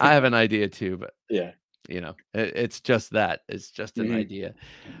 I have an idea too, but you know, it's just that. It's just an idea.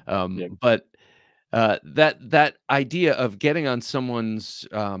 But that idea of getting on someone's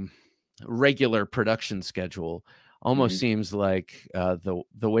regular production schedule almost seems like the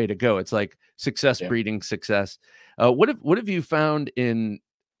way to go. It's like success breeding success. What have you found in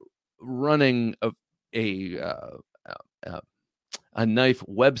running a knife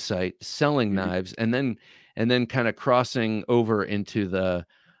website, selling knives, and then kind of crossing over into the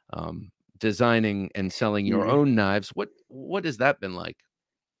designing and selling your own knives? What has that been like?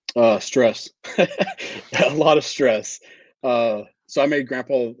 Stress. A lot of stress. So I made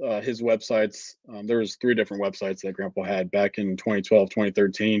Grandpa his websites. There was 3 different websites that Grandpa had back in 2012,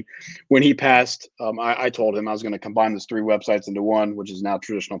 2013. When he passed, I told him I was going to combine those 3 websites into one, which is now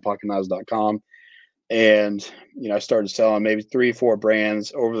traditionalpocketknives.com. And you know, I started selling maybe 3, 4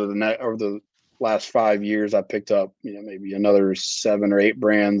 brands over the last 5 years. I picked up, you know, maybe another 7 or 8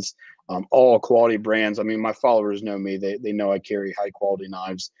 brands, all quality brands. I mean, my followers know me; they know I carry high quality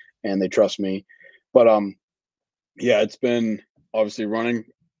knives, and they trust me. But yeah, it's been obviously running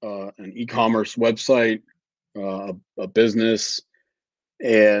an e-commerce website, a business,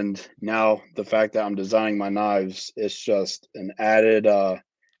 and now the fact that I'm designing my knives, it's just an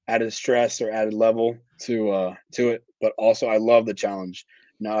added stress or added level to it. But also, I love the challenge.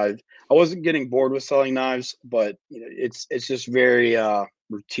 Now, I wasn't getting bored with selling knives, but you know, it's just very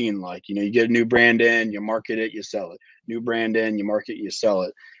routine like. You know, you get a new brand in, you market it, you sell it. New brand in, you market, you sell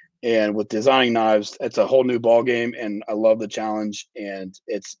it. And with designing knives, it's a whole new ball game, and I love the challenge. And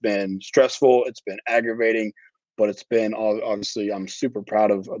it's been stressful, it's been aggravating, but it's been obviously I'm super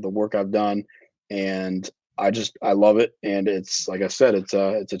proud of the work I've done, and I love it. And it's like I said, it's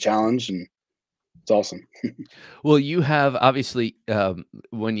a challenge, and it's awesome. Well, you have obviously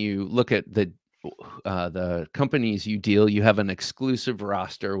when you look at the companies you deal, you have an exclusive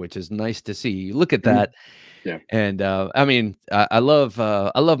roster, which is nice to see. You look at that. Yeah. And I mean, I love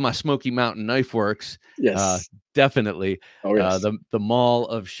my Smoky Mountain Knife Works. Yes. Definitely. Oh, yes. The mall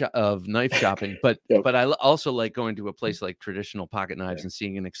of knife shopping, but Yep. I also like going to a place like Traditional Pocket Knives and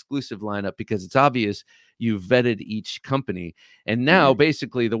seeing an exclusive lineup, because it's obvious you've vetted each company, and now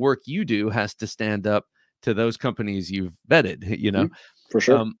basically the work you do has to stand up to those companies you've vetted. You know, for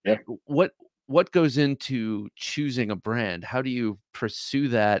sure. Yeah. What goes into choosing a brand? How do you pursue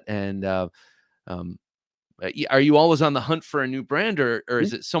that? And are you always on the hunt for a new brand, or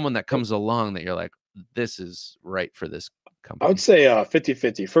is it someone that comes along that you're like, this is right for this company? I would say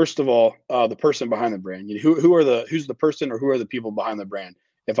 50-50. First of all, the person behind the brand. You know, who's the person, or who are the people behind the brand?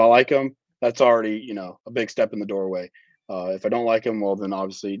 If I like them, that's already, you know, a big step in the doorway. If I don't like them, well, then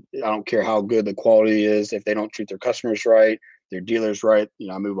obviously I don't care how good the quality is. If they don't treat their customers right, their dealers right, you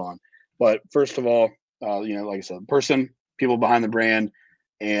know, I move on. But first of all, you know, like I said, person, people behind the brand,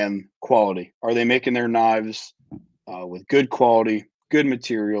 and quality. Are they making their knives with good quality, good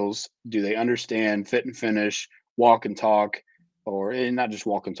materials? Do they understand fit and finish, walk and talk, and not just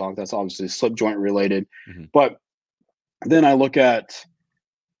walk and talk? That's obviously slip joint related. But then I look at,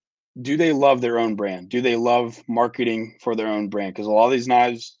 do they love their own brand? Do they love marketing for their own brand? Because a lot of these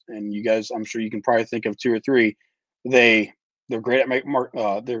knives, and you guys, I'm sure you can probably think of 2 or 3, they're great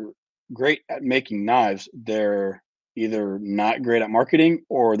at they're great at making knives. They're either not great at marketing,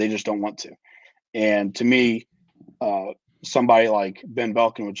 or they just don't want to. And to me, somebody like Ben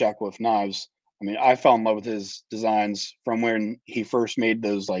Belkin with Jack Wolf Knives, I mean, I fell in love with his designs from when he first made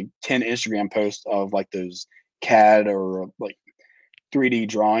those like 10 Instagram posts of like those CAD or like 3D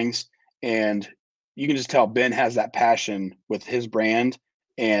drawings. And you can just tell Ben has that passion with his brand,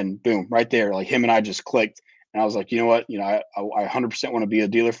 and boom, right there, like him and I just clicked. And I was like, you know what, you know, I 100% want to be a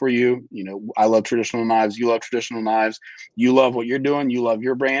dealer for you. You know, I love traditional knives. You love traditional knives. You love what you're doing. You love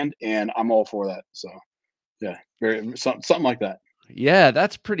your brand, and I'm all for that. So yeah, something like that. Yeah,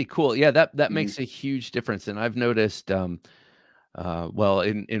 that's pretty cool. Yeah, that makes a huge difference. And I've noticed, well,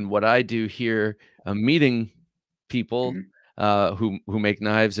 in what I do here, meeting people who make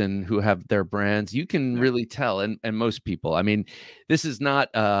knives and who have their brands, you can really tell. And most people, I mean, this is not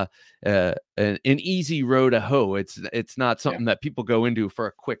an easy row to hoe. It's not something that people go into for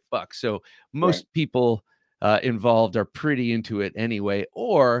a quick buck. So most people involved are pretty into it anyway.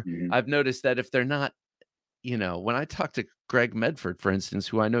 Or I've noticed that if they're not, you know, when I talk to Greg Medford, for instance,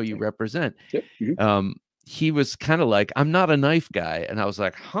 who I know you represent, he was kind of like, I'm not a knife guy. And I was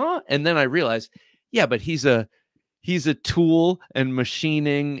like, huh? And then I realized, yeah, but he's a tool and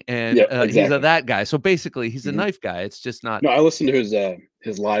machining, and Yeah, he's a exactly. that guy. So basically he's a Mhm. knife guy. It's just not. No, I listen to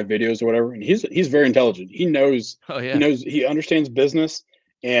his live videos or whatever, and he's very intelligent. Oh yeah. He understands business,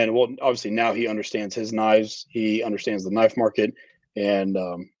 and well, obviously now he understands his knives. He understands the knife market, and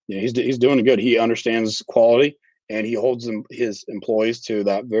he's doing good. He understands quality, and he holds his employees to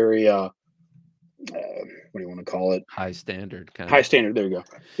that very what do you want to call it? High standard kind High of. standard. There you go.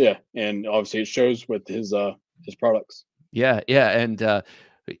 Yeah, and obviously it shows with his products. Yeah, yeah, and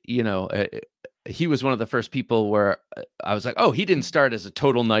you know, he was one of the first people where I was like, oh, he didn't start as a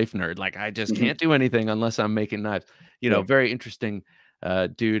total knife nerd. Like, I just Hmm. can't do anything unless I'm making knives. You know, Yeah. very interesting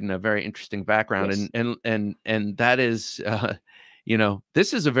dude and a very interesting background, Yes. and that is, you know,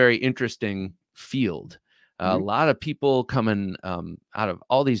 this is a very interesting field. A Hmm. lot of people coming out of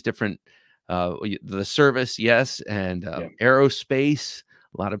all these different the service, yes, and Yeah. aerospace.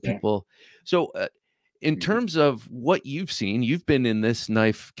 A lot of Yeah. people. So. In Hmm. terms of what you've seen, you've been in this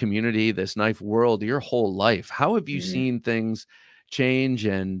knife community, this knife world your whole life. How have you Hmm. seen things change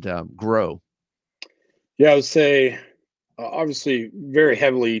and grow? Yeah, I would say obviously very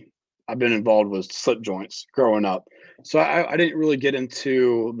heavily I've been involved with slip joints growing up. So I didn't really get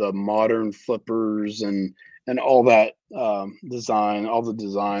into the modern flippers and all that design, all the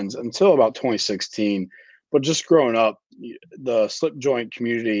designs until about 2016. But just growing up, the slip joint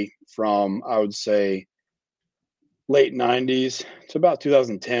community from I would say late 90s to about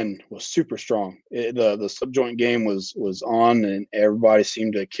 2010 was super strong. The slip joint game was on, and everybody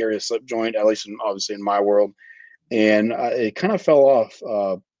seemed to carry a slip joint, at least obviously in my world, and it kind of fell off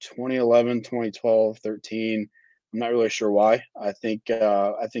 2011, 2012, 13. I'm not really sure why. I think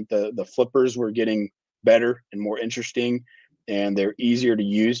the flippers were getting better and more interesting, and they're easier to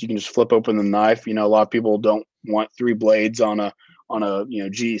use. You can just flip open the knife. A lot of people don't want three blades on a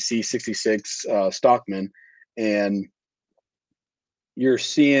GEC 66 Stockman, and you're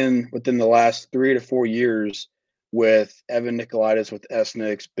seeing within the last 3 to 4 years with Evan Nicolaitis, with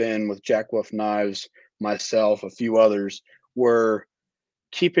Esnix, Ben with Jack Wolf Knives, myself, a few others, we're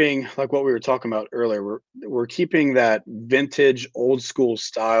keeping like what we were talking about earlier. We're keeping that vintage, old school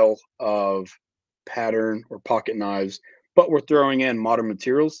style of pattern or pocket knives, but we're throwing in modern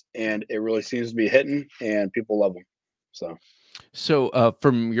materials, and it really seems to be hitting, and people love them. So, So,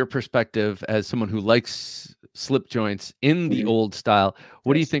 from your perspective, as someone who likes slip joints in the mhm, old style,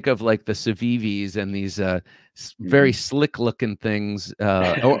 what do you yes. think of like the Civivis and these very Hmm. slick looking things,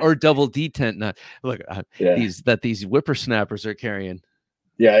 or double detent? Look, Yeah. these whippersnappers are carrying.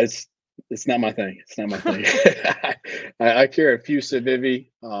 Yeah, it's not my thing. It's not my thing. I carry a few Civivi.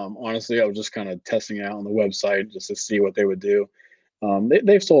 Honestly, I was just kind of testing it out on the website just to see what they would do.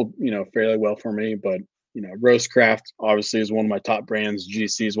 They've sold, fairly well for me, but Roastcraft obviously is one of my top brands.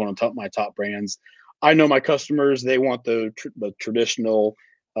 GC is one of my top brands. I know my customers; they want the traditional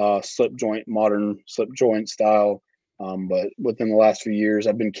slip joint, modern slip joint style. But within the last few years,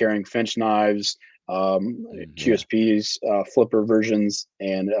 I've been carrying Finch knives, Yeah. QSPs, flipper versions,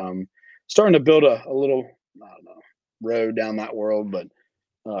 and starting to build a little, I don't know, road down that world. But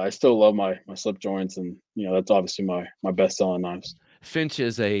I still love my slip joints, and that's obviously my best selling knives. Finch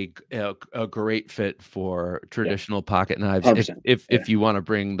is a great fit for Yeah, traditional pocket knives. 100%. Yeah. If you want to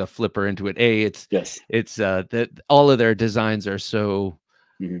bring the flipper into it, Yes. it's that all of their designs are so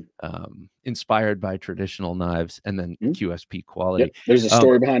Hmm. inspired by traditional knives, and then Hmm. QSP Yep. quality. There's a Um,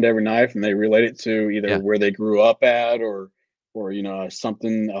 story behind every knife, and they relate it to either yeah, where they grew up at, or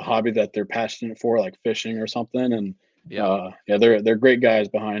something, a hobby that they're passionate for, like fishing or something. And yeah, yeah, they're great guys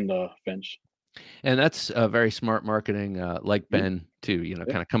behind Finch. and that's very smart marketing, like Mhm. Ben too. Yeah.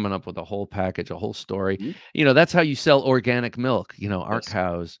 Kind of coming up with a whole package, a whole story. Mhm. That's how you sell organic milk. Our Yes.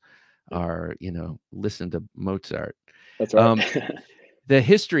 cows Yep. are listen to Mozart. That's right. Um, the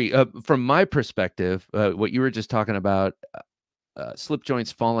history, from my perspective, what you were just talking about, slip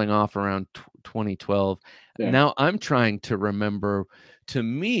joints falling off around 2012. Yeah. Now I'm trying to remember. To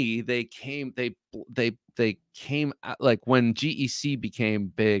me, they came out, like when GEC became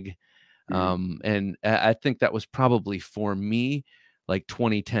big, Mhm. and I think that was probably for me like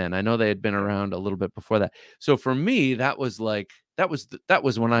 2010. I know they had been Yeah. around a little bit before that. So for me, that was like that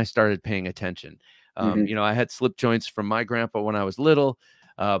was when I started paying attention. Mhm. I had slip joints from my grandpa when I was little,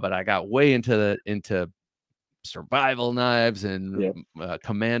 but I got way into survival knives and Yep.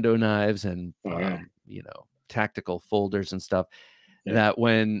 commando knives and Oh yeah. tactical folders and stuff, Yeah. that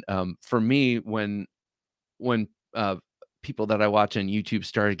when for me, when people that I watch on YouTube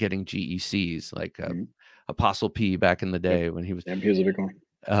started getting GECs, like Mhm. Apostle P back in the Yep. day when he was, Yep. He was a big one.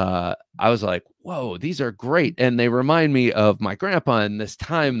 I was like, whoa, these are great. And they remind me of my grandpa in this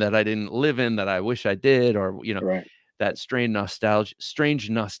time that I didn't live in that I wish I did, or, Right. that strange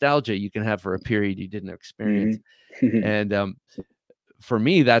nostalgia you can have for a period you didn't experience. Mm-hmm. And for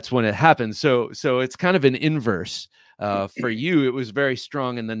me, that's when it happened. So it's kind of an inverse. For you, it was very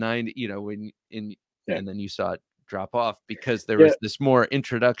strong in the 90s, Yeah. and then you saw it drop off because there Yeah. was this more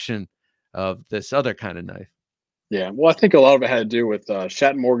introduction of this other kind of knife. Yeah. Well, I think a lot of it had to do with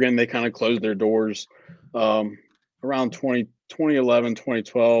Schatts&Morgan. They kind of closed their doors around 2011,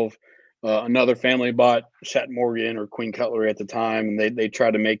 2012. Another family bought Schatts&Morgan or Queen Cutlery at the time, and they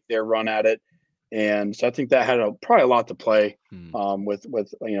tried to make their run at it. And so I think that had probably a lot to play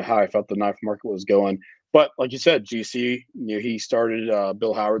with how I felt the knife market was going. But like you said, GC, he started,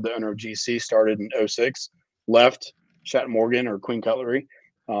 Bill Howard, the owner of GC, started in 06, left Schatts&Morgan or Queen Cutlery,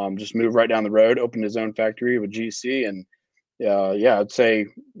 just moved right down the road, opened his own factory with GC. And yeah, I'd say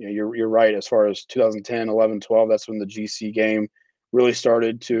you're right. As far as 2010, 11, 12, that's when the GC game really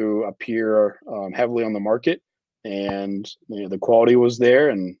started to appear heavily on the market. And the quality was there,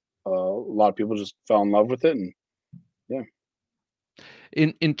 and a lot of people just fell in love with it. And yeah.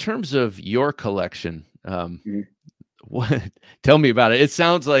 In terms of your collection, Mhm. what tell me about it. It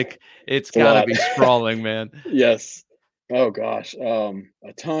sounds like it's It's a got to lot. be sprawling, man. Yes. Oh gosh. A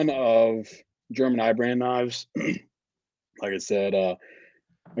ton of German eye brand knives. Like I said, I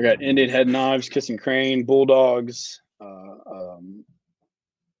got Indian head knives, Kissing Crane, Bulldogs, a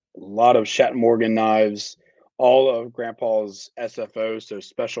lot of Schatts&Morgan knives, all of Grandpa's SFOs, so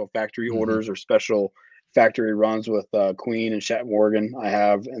special factory Mhm. orders or special factory runs with Queen and Schatts&Morgan. I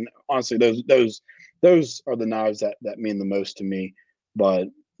have, and honestly, those are the knives that mean the most to me. But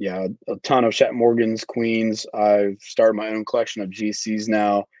yeah, a ton of Schatts&Morgans, Queens. I've started my own collection of GCs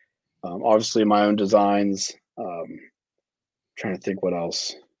now. Obviously, my own designs. Trying to think what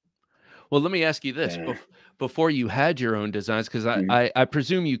else. Well, let me ask you this: Yeah. before you had your own designs, because Mhm. I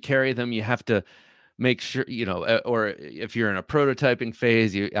presume you carry them. You have to make sure, or if you're in a prototyping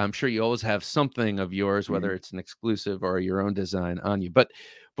phase, I'm sure you always have something of yours, Mhm. whether it's an exclusive or your own design on you. But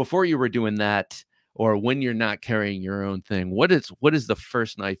before you were doing that, or when you're not carrying your own thing, what is the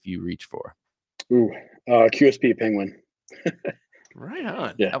first knife you reach for? Ooh, QSP Penguin. Right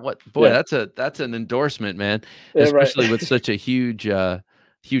on. Yeah. What boy, Yeah. that's an endorsement, man, Yeah. Right. especially with such a huge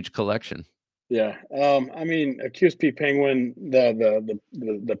collection. Yeah. I mean, a QSP Penguin,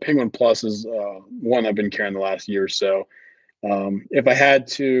 the Penguin Plus is one I've been carrying the last year or so. If I had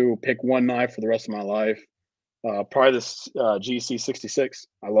to pick one knife for the rest of my life, probably this GC 66.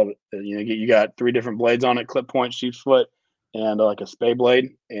 I love it. You got three different blades on it: clip point, sheep's foot, and like a spay blade.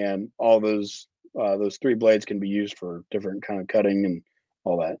 And all those three blades can be used for different kind of cutting and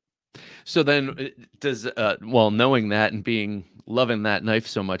all that. So then, knowing that and loving that knife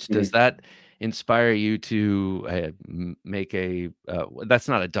so much, does Mhm. that inspire you to make that's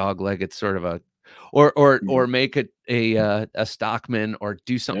not a dog leg, it's sort of a, or Mhm. make it a Stockman, or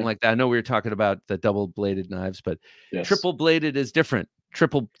do something Yeah. like that? I know we were talking about the double bladed knives, but Yes. triple bladed is different.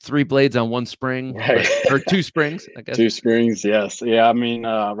 Three blades on one spring, Right. but or two springs, I guess. Two springs, yes. Yeah, I mean,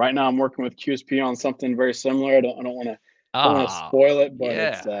 right now I'm working with QSP on something very similar. I don't wanna Ah, spoil it, but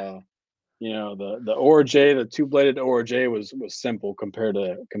it's, yeah. the ORJ, the two-bladed ORJ was simple compared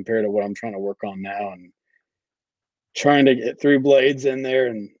to what I'm trying to work on now, and trying to get three blades in there,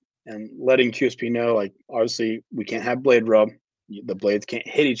 and letting QSP know, like, obviously, we can't have blade rub. The blades can't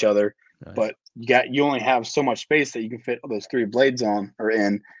hit each other, Nice. but you only have so much space that you can fit those three blades on or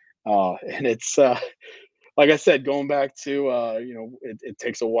in, and it's, like I said, going back to it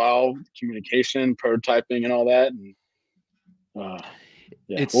takes a while, communication, prototyping, and all that. And uh,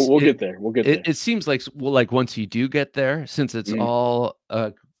 yeah, we'll, It's we'll it get there. We'll get it, there. it seems like, well, like once you do get there, since it's Mhm. all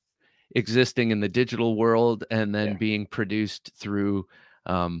existing in the digital world and then Yeah. being produced through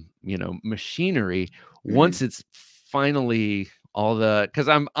machinery, once Mhm. it's finally all the, because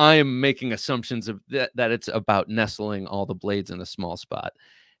I am making assumptions of that it's about nestling all the blades in a small spot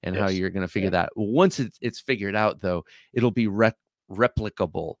and how Yes. you're going to figure Yeah. that. Once it's figured out, though, it'll be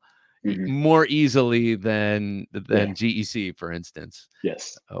replicable Mhm. more easily than Yeah. GEC, for instance,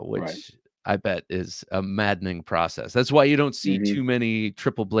 Yes. Right. which I bet is a maddening process. That's why you don't see Mhm. too many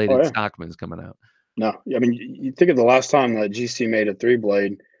triple Oh bladed yeah. Stockmans coming out. No, I mean, you think of the last time that GC made a three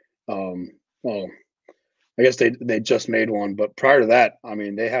blade. Well, I guess they just made one, but prior to that, I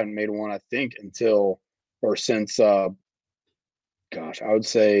mean, they hadn't made one. I think until or since gosh, I would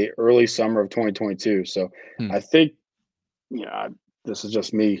say early summer of 2022. So Hmm. I think, this is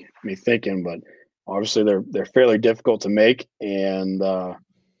just me thinking, but obviously they're fairly difficult to make, and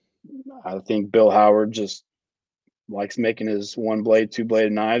I think Bill Howard just likes making his 1-blade,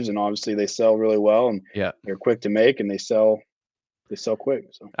 2-bladed knives, and obviously they sell really well, and Yeah. they're quick to make, and they sell quick.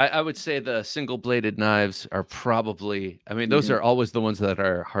 So I would say the single bladed knives are probably, I mean, those are always the ones that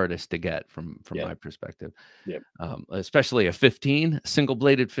are hardest to get from yeah, my perspective. yeah, Especially a 15, single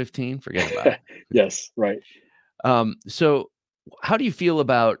bladed 15, forget about it. yes, right. So how do you feel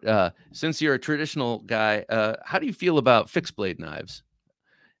about, since you're a traditional guy, how do you feel about fixed blade knives?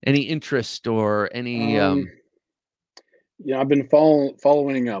 Any interest or any, Yeah, I've been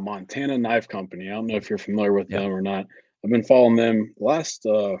following Montana Knife Company. I don't know if you're familiar with yeah, them or not. I've been following them the last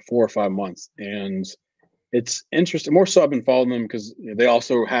 4 or 5 months, and it's interesting. More so, I've been following them because they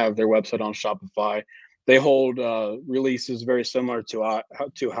also have their website on Shopify. They hold releases very similar to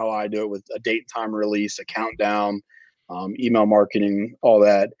how I do it, with a date and time release, a countdown, email marketing, all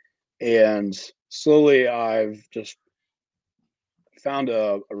that. And slowly, I've just found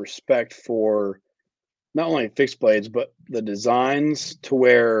a respect for not only fixed blades, but the designs to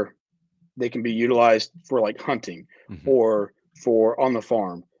where they can be utilized for like hunting mhm, or for on the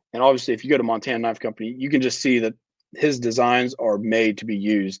farm. And obviously, if you go to Montana Knife Company, you can just see that his designs are made to be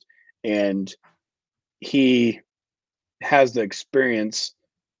used, and he has the experience.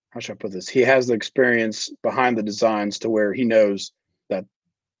 How should I put this? He has the experience behind the designs to where he knows that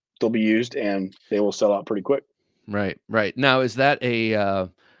they'll be used and they will sell out pretty quick. right, right. Now, is that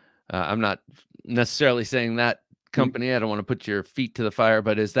I'm not necessarily saying that Mhm. company. I don't want to put your feet to the fire,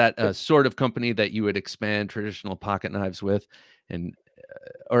 but is that a sort of company that you would expand traditional pocket knives with, and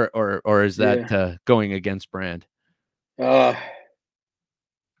or is that Yeah. going against brand? Uh,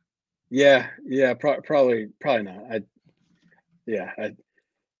 yeah. Probably not. Yeah.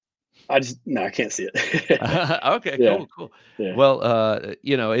 I just no, I can't see it. Okay, Yeah. cool, cool. Yeah. Well,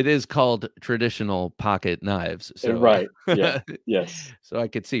 it is called traditional pocket knives, so Right. Yeah. Yes. so I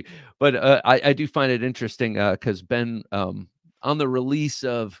could see, but I do find it interesting because Ben, on the release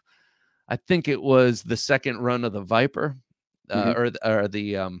of, I think it was the second run of the Viper, Hmm. or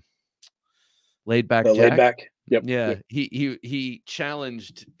the laid back The laid Jack. back. Yep. Yeah, Yep. he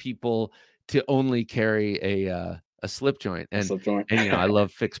challenged people to only carry a slip joint, A slip joint. and I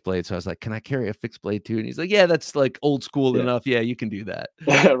love fixed blade, so I was like, "Can I carry a fixed blade too?" And he's like, "Yeah, that's like old school Yeah. enough. Yeah, you can do that."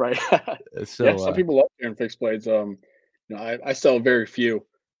 Right. Yeah. So Some people love carrying fixed blades. I sell very few,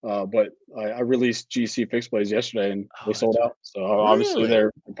 but I released GC fixed blades yesterday, and they oh, sold that's out. So obviously really,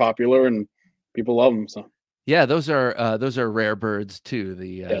 they're popular and people love them. So yeah. Those are rare birds too. The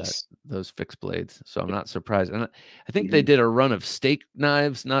yes. those fixed blades. So I'm not surprised, and I think they Mhm. did a run of steak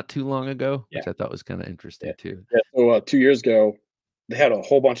knives not too long ago, Yeah. which I thought was kind of Yeah. interesting too. Yeah. So 2 years ago, they had a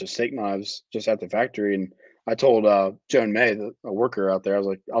whole bunch of steak knives just at the factory, and I told Joan May, a worker out there, I was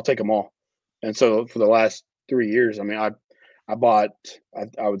like, "I'll take them all." And so for the last 3 years, I mean, I bought,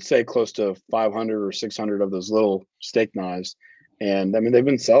 I would say, close to 500 or 600 of those little steak knives, and I mean they've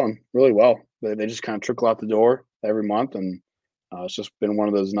been selling really well. They just kind of trickle out the door every month, and it's just been one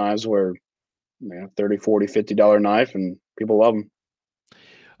of those knives where, 30, 40, $50 knife, and people love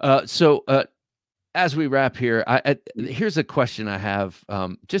them. So as we wrap here, here's a question I have,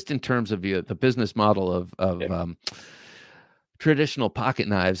 just in terms of the business model Yeah. of traditional pocket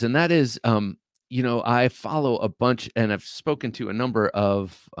knives, and that is, I follow a bunch, and I've spoken to a number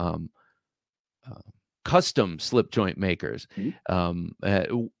of uh, custom slip joint makers.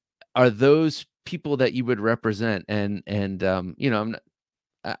 Mhm. Are those people that you would represent? I'm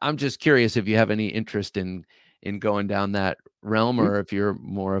just curious if you have any interest in going down that realm, Mhm. or if you're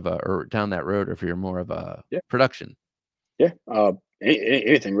more of a, or down that road, or if you're more of a Yeah. production. Yeah,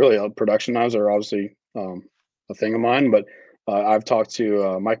 anything really. Production knives are obviously a thing of mine, but I've talked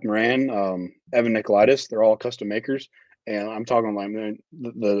to Mike Moran, Evan Nicolaitis. They're all custom makers, and I'm talking like, man,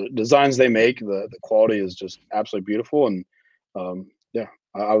 the designs they make, the quality is just absolutely beautiful. And yeah,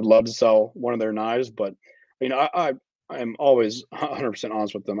 I would love to sell one of their knives, but I am always 100%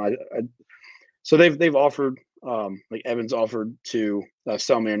 honest with them. So they've offered, like Evans offered to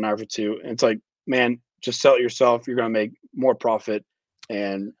sell me a knife or two, and it's like, man, just sell it yourself. You're gonna make more profit,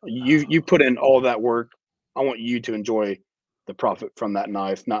 and you put in all of that work. I want you to enjoy the profit from that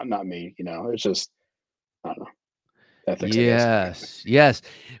knife, not me. It's just, I don't know, ethics, I guess. Yes, yes.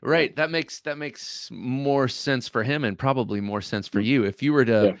 Yeah. Right, that makes more sense for him, and probably more sense for Mm. you. If you were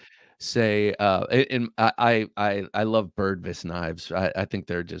to Yeah. say, and I love Birdvis knives. I think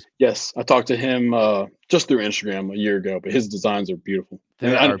they're just, Yes, I talked to him just through Instagram a year ago, but his designs are beautiful.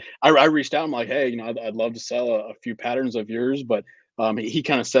 And there are, I reached out. I'm like, hey, I'd love to sell a few patterns of yours, but he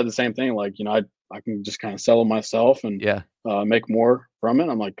kind of said the same thing. Like, I can just kind of sell them myself and yeah. make more from it.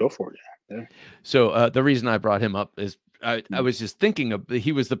 I'm like, go for it. Yeah. So, the reason I brought him up is I was just thinking of,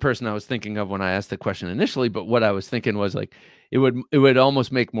 he was the person I was thinking of when I asked the question initially, but what I was thinking was like, it would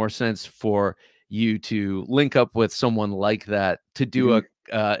almost make more sense for you to link up with someone like that to do an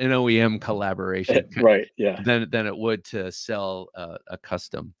OEM collaboration, right? Yeah. than it would to sell a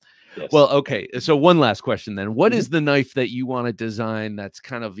custom. Yes. Well, okay. So one last question then. What is the knife that you want to design that's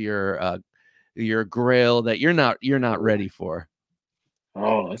kind of your grail that you're not ready for?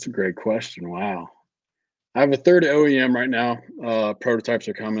 Oh, that's a great question. Wow. I have a third OEM right now. Prototypes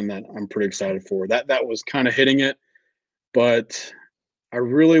are coming that I'm pretty excited for. That was kind of hitting it, but I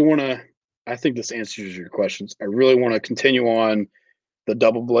really want to. I think this answers your questions. I really want to continue on the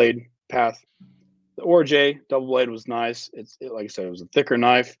double blade path. The ORJ double blade was nice. Like I said, it was a thicker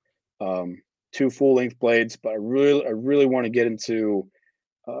knife, 2 full length blades. But I really want to get into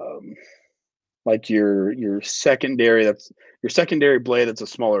like your secondary. That's your secondary blade. That's a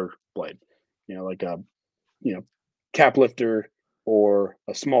smaller blade. Like a cap lifter or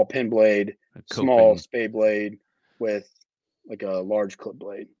a small pin blade, small spade blade with like a large clip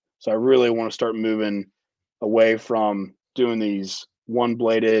blade. So I really want to start moving away from doing these one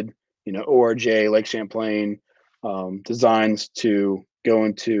bladed, ORJ, Lake Champlain designs to go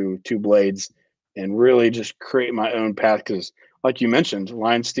into 2 blades and really just create my own path. Because like you mentioned,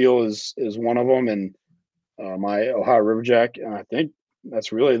 line steel is one of them, and my Ohio Riverjack. And I think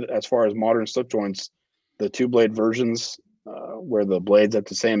that's really, as far as modern slip joints, the 2 blade versions where the blade's at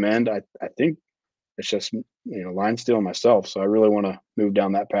the same end. I think it's just line steel myself. So I really want to move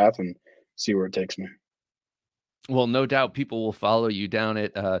down that path and see where it takes me. Well, no doubt people will follow you down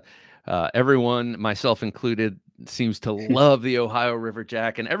it. Everyone, myself included, seems to love the Ohio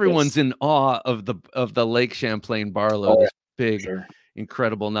Riverjack, and everyone's in awe of the Lake Champlain Barlow, this big,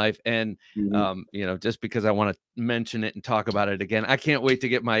 incredible knife. And just because I want to mention it and talk about it again, I can't wait to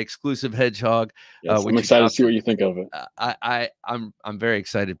get my exclusive Hedgehog. I'm excited to see what you think of it. I'm very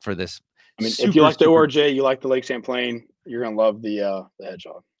excited for this. I mean, if you like the ORJ, you like the Lake Champlain, you're gonna love the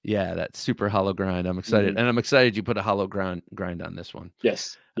Hedgehog. Yeah, that super hollow grind. I'm excited, and I'm excited you put a hollow grind on this one.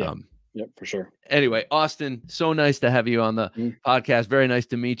 Yes. Yeah. Yep, for sure. Anyway, Austin, so nice to have you on the podcast. Very nice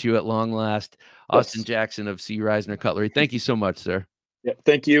to meet you at long last. Austin Jackson of C. Risner Cutlery. Thank you so much, sir. Yeah,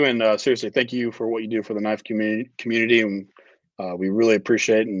 thank you, and seriously, thank you for what you do for the knife community, and we really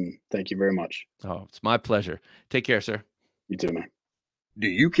appreciate it, and thank you very much. Oh, it's my pleasure. Take care, sir. You too, man. Do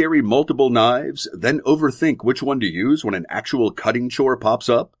you carry multiple knives, then overthink which one to use when an actual cutting chore pops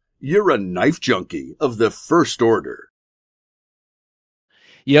up? You're a knife junkie of the first order.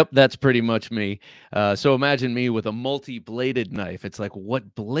 Yep, that's pretty much me. So imagine me with a multi-bladed knife. It's like,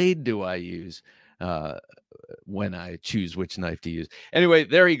 what blade do I use when I choose which knife to use? Anyway,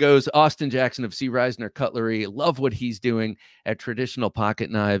 there he goes, Austin Jackson of C. Risner Cutlery. Love what he's doing at Traditional Pocket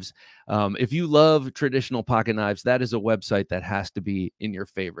Knives. If you love traditional pocket knives, that is a website that has to be in your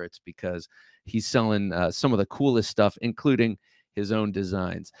favorites, because he's selling some of the coolest stuff, including his own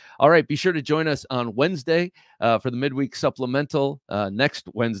designs. All right, be sure to join us on Wednesday for the midweek supplemental, next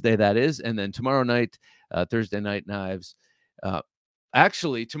Wednesday, that is, and then tomorrow night, Thursday Night Knives.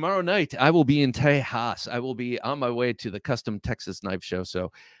 Actually, tomorrow night, I will be in Tejas. I will be on my way to the Custom Texas Knife Show,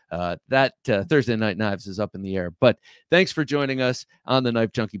 so that Thursday Night Knives is up in the air. But thanks for joining us on the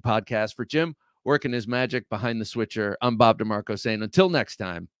Knife Junkie podcast. For Jim, working his magic behind the switcher, I'm Bob DeMarco saying until next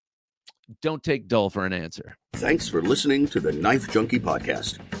time, don't take dull for an answer. Thanks for listening to the Knife Junkie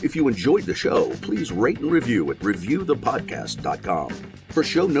podcast. If you enjoyed the show, please rate and review at reviewthepodcast.com. For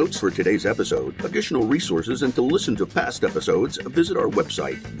show notes for today's episode, additional resources, and to listen to past episodes, visit our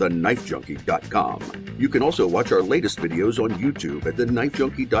website, TheKnifeJunkie.com. You can also watch our latest videos on YouTube at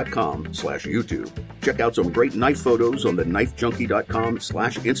TheKnifeJunkie.com/YouTube. Check out some great knife photos on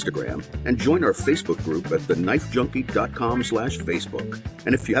TheKnifeJunkie.com/Instagram, and join our Facebook group at TheKnifeJunkie.com/Facebook.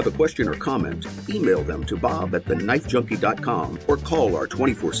 And if you have a question or comment, email them to bob@TheKnifeJunkie.com or call our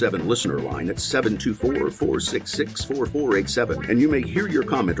 24/7 listener line at 724-466-4487, and you may hear your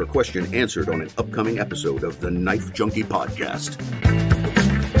comment or question answered on an upcoming episode of the Knife Junkie podcast.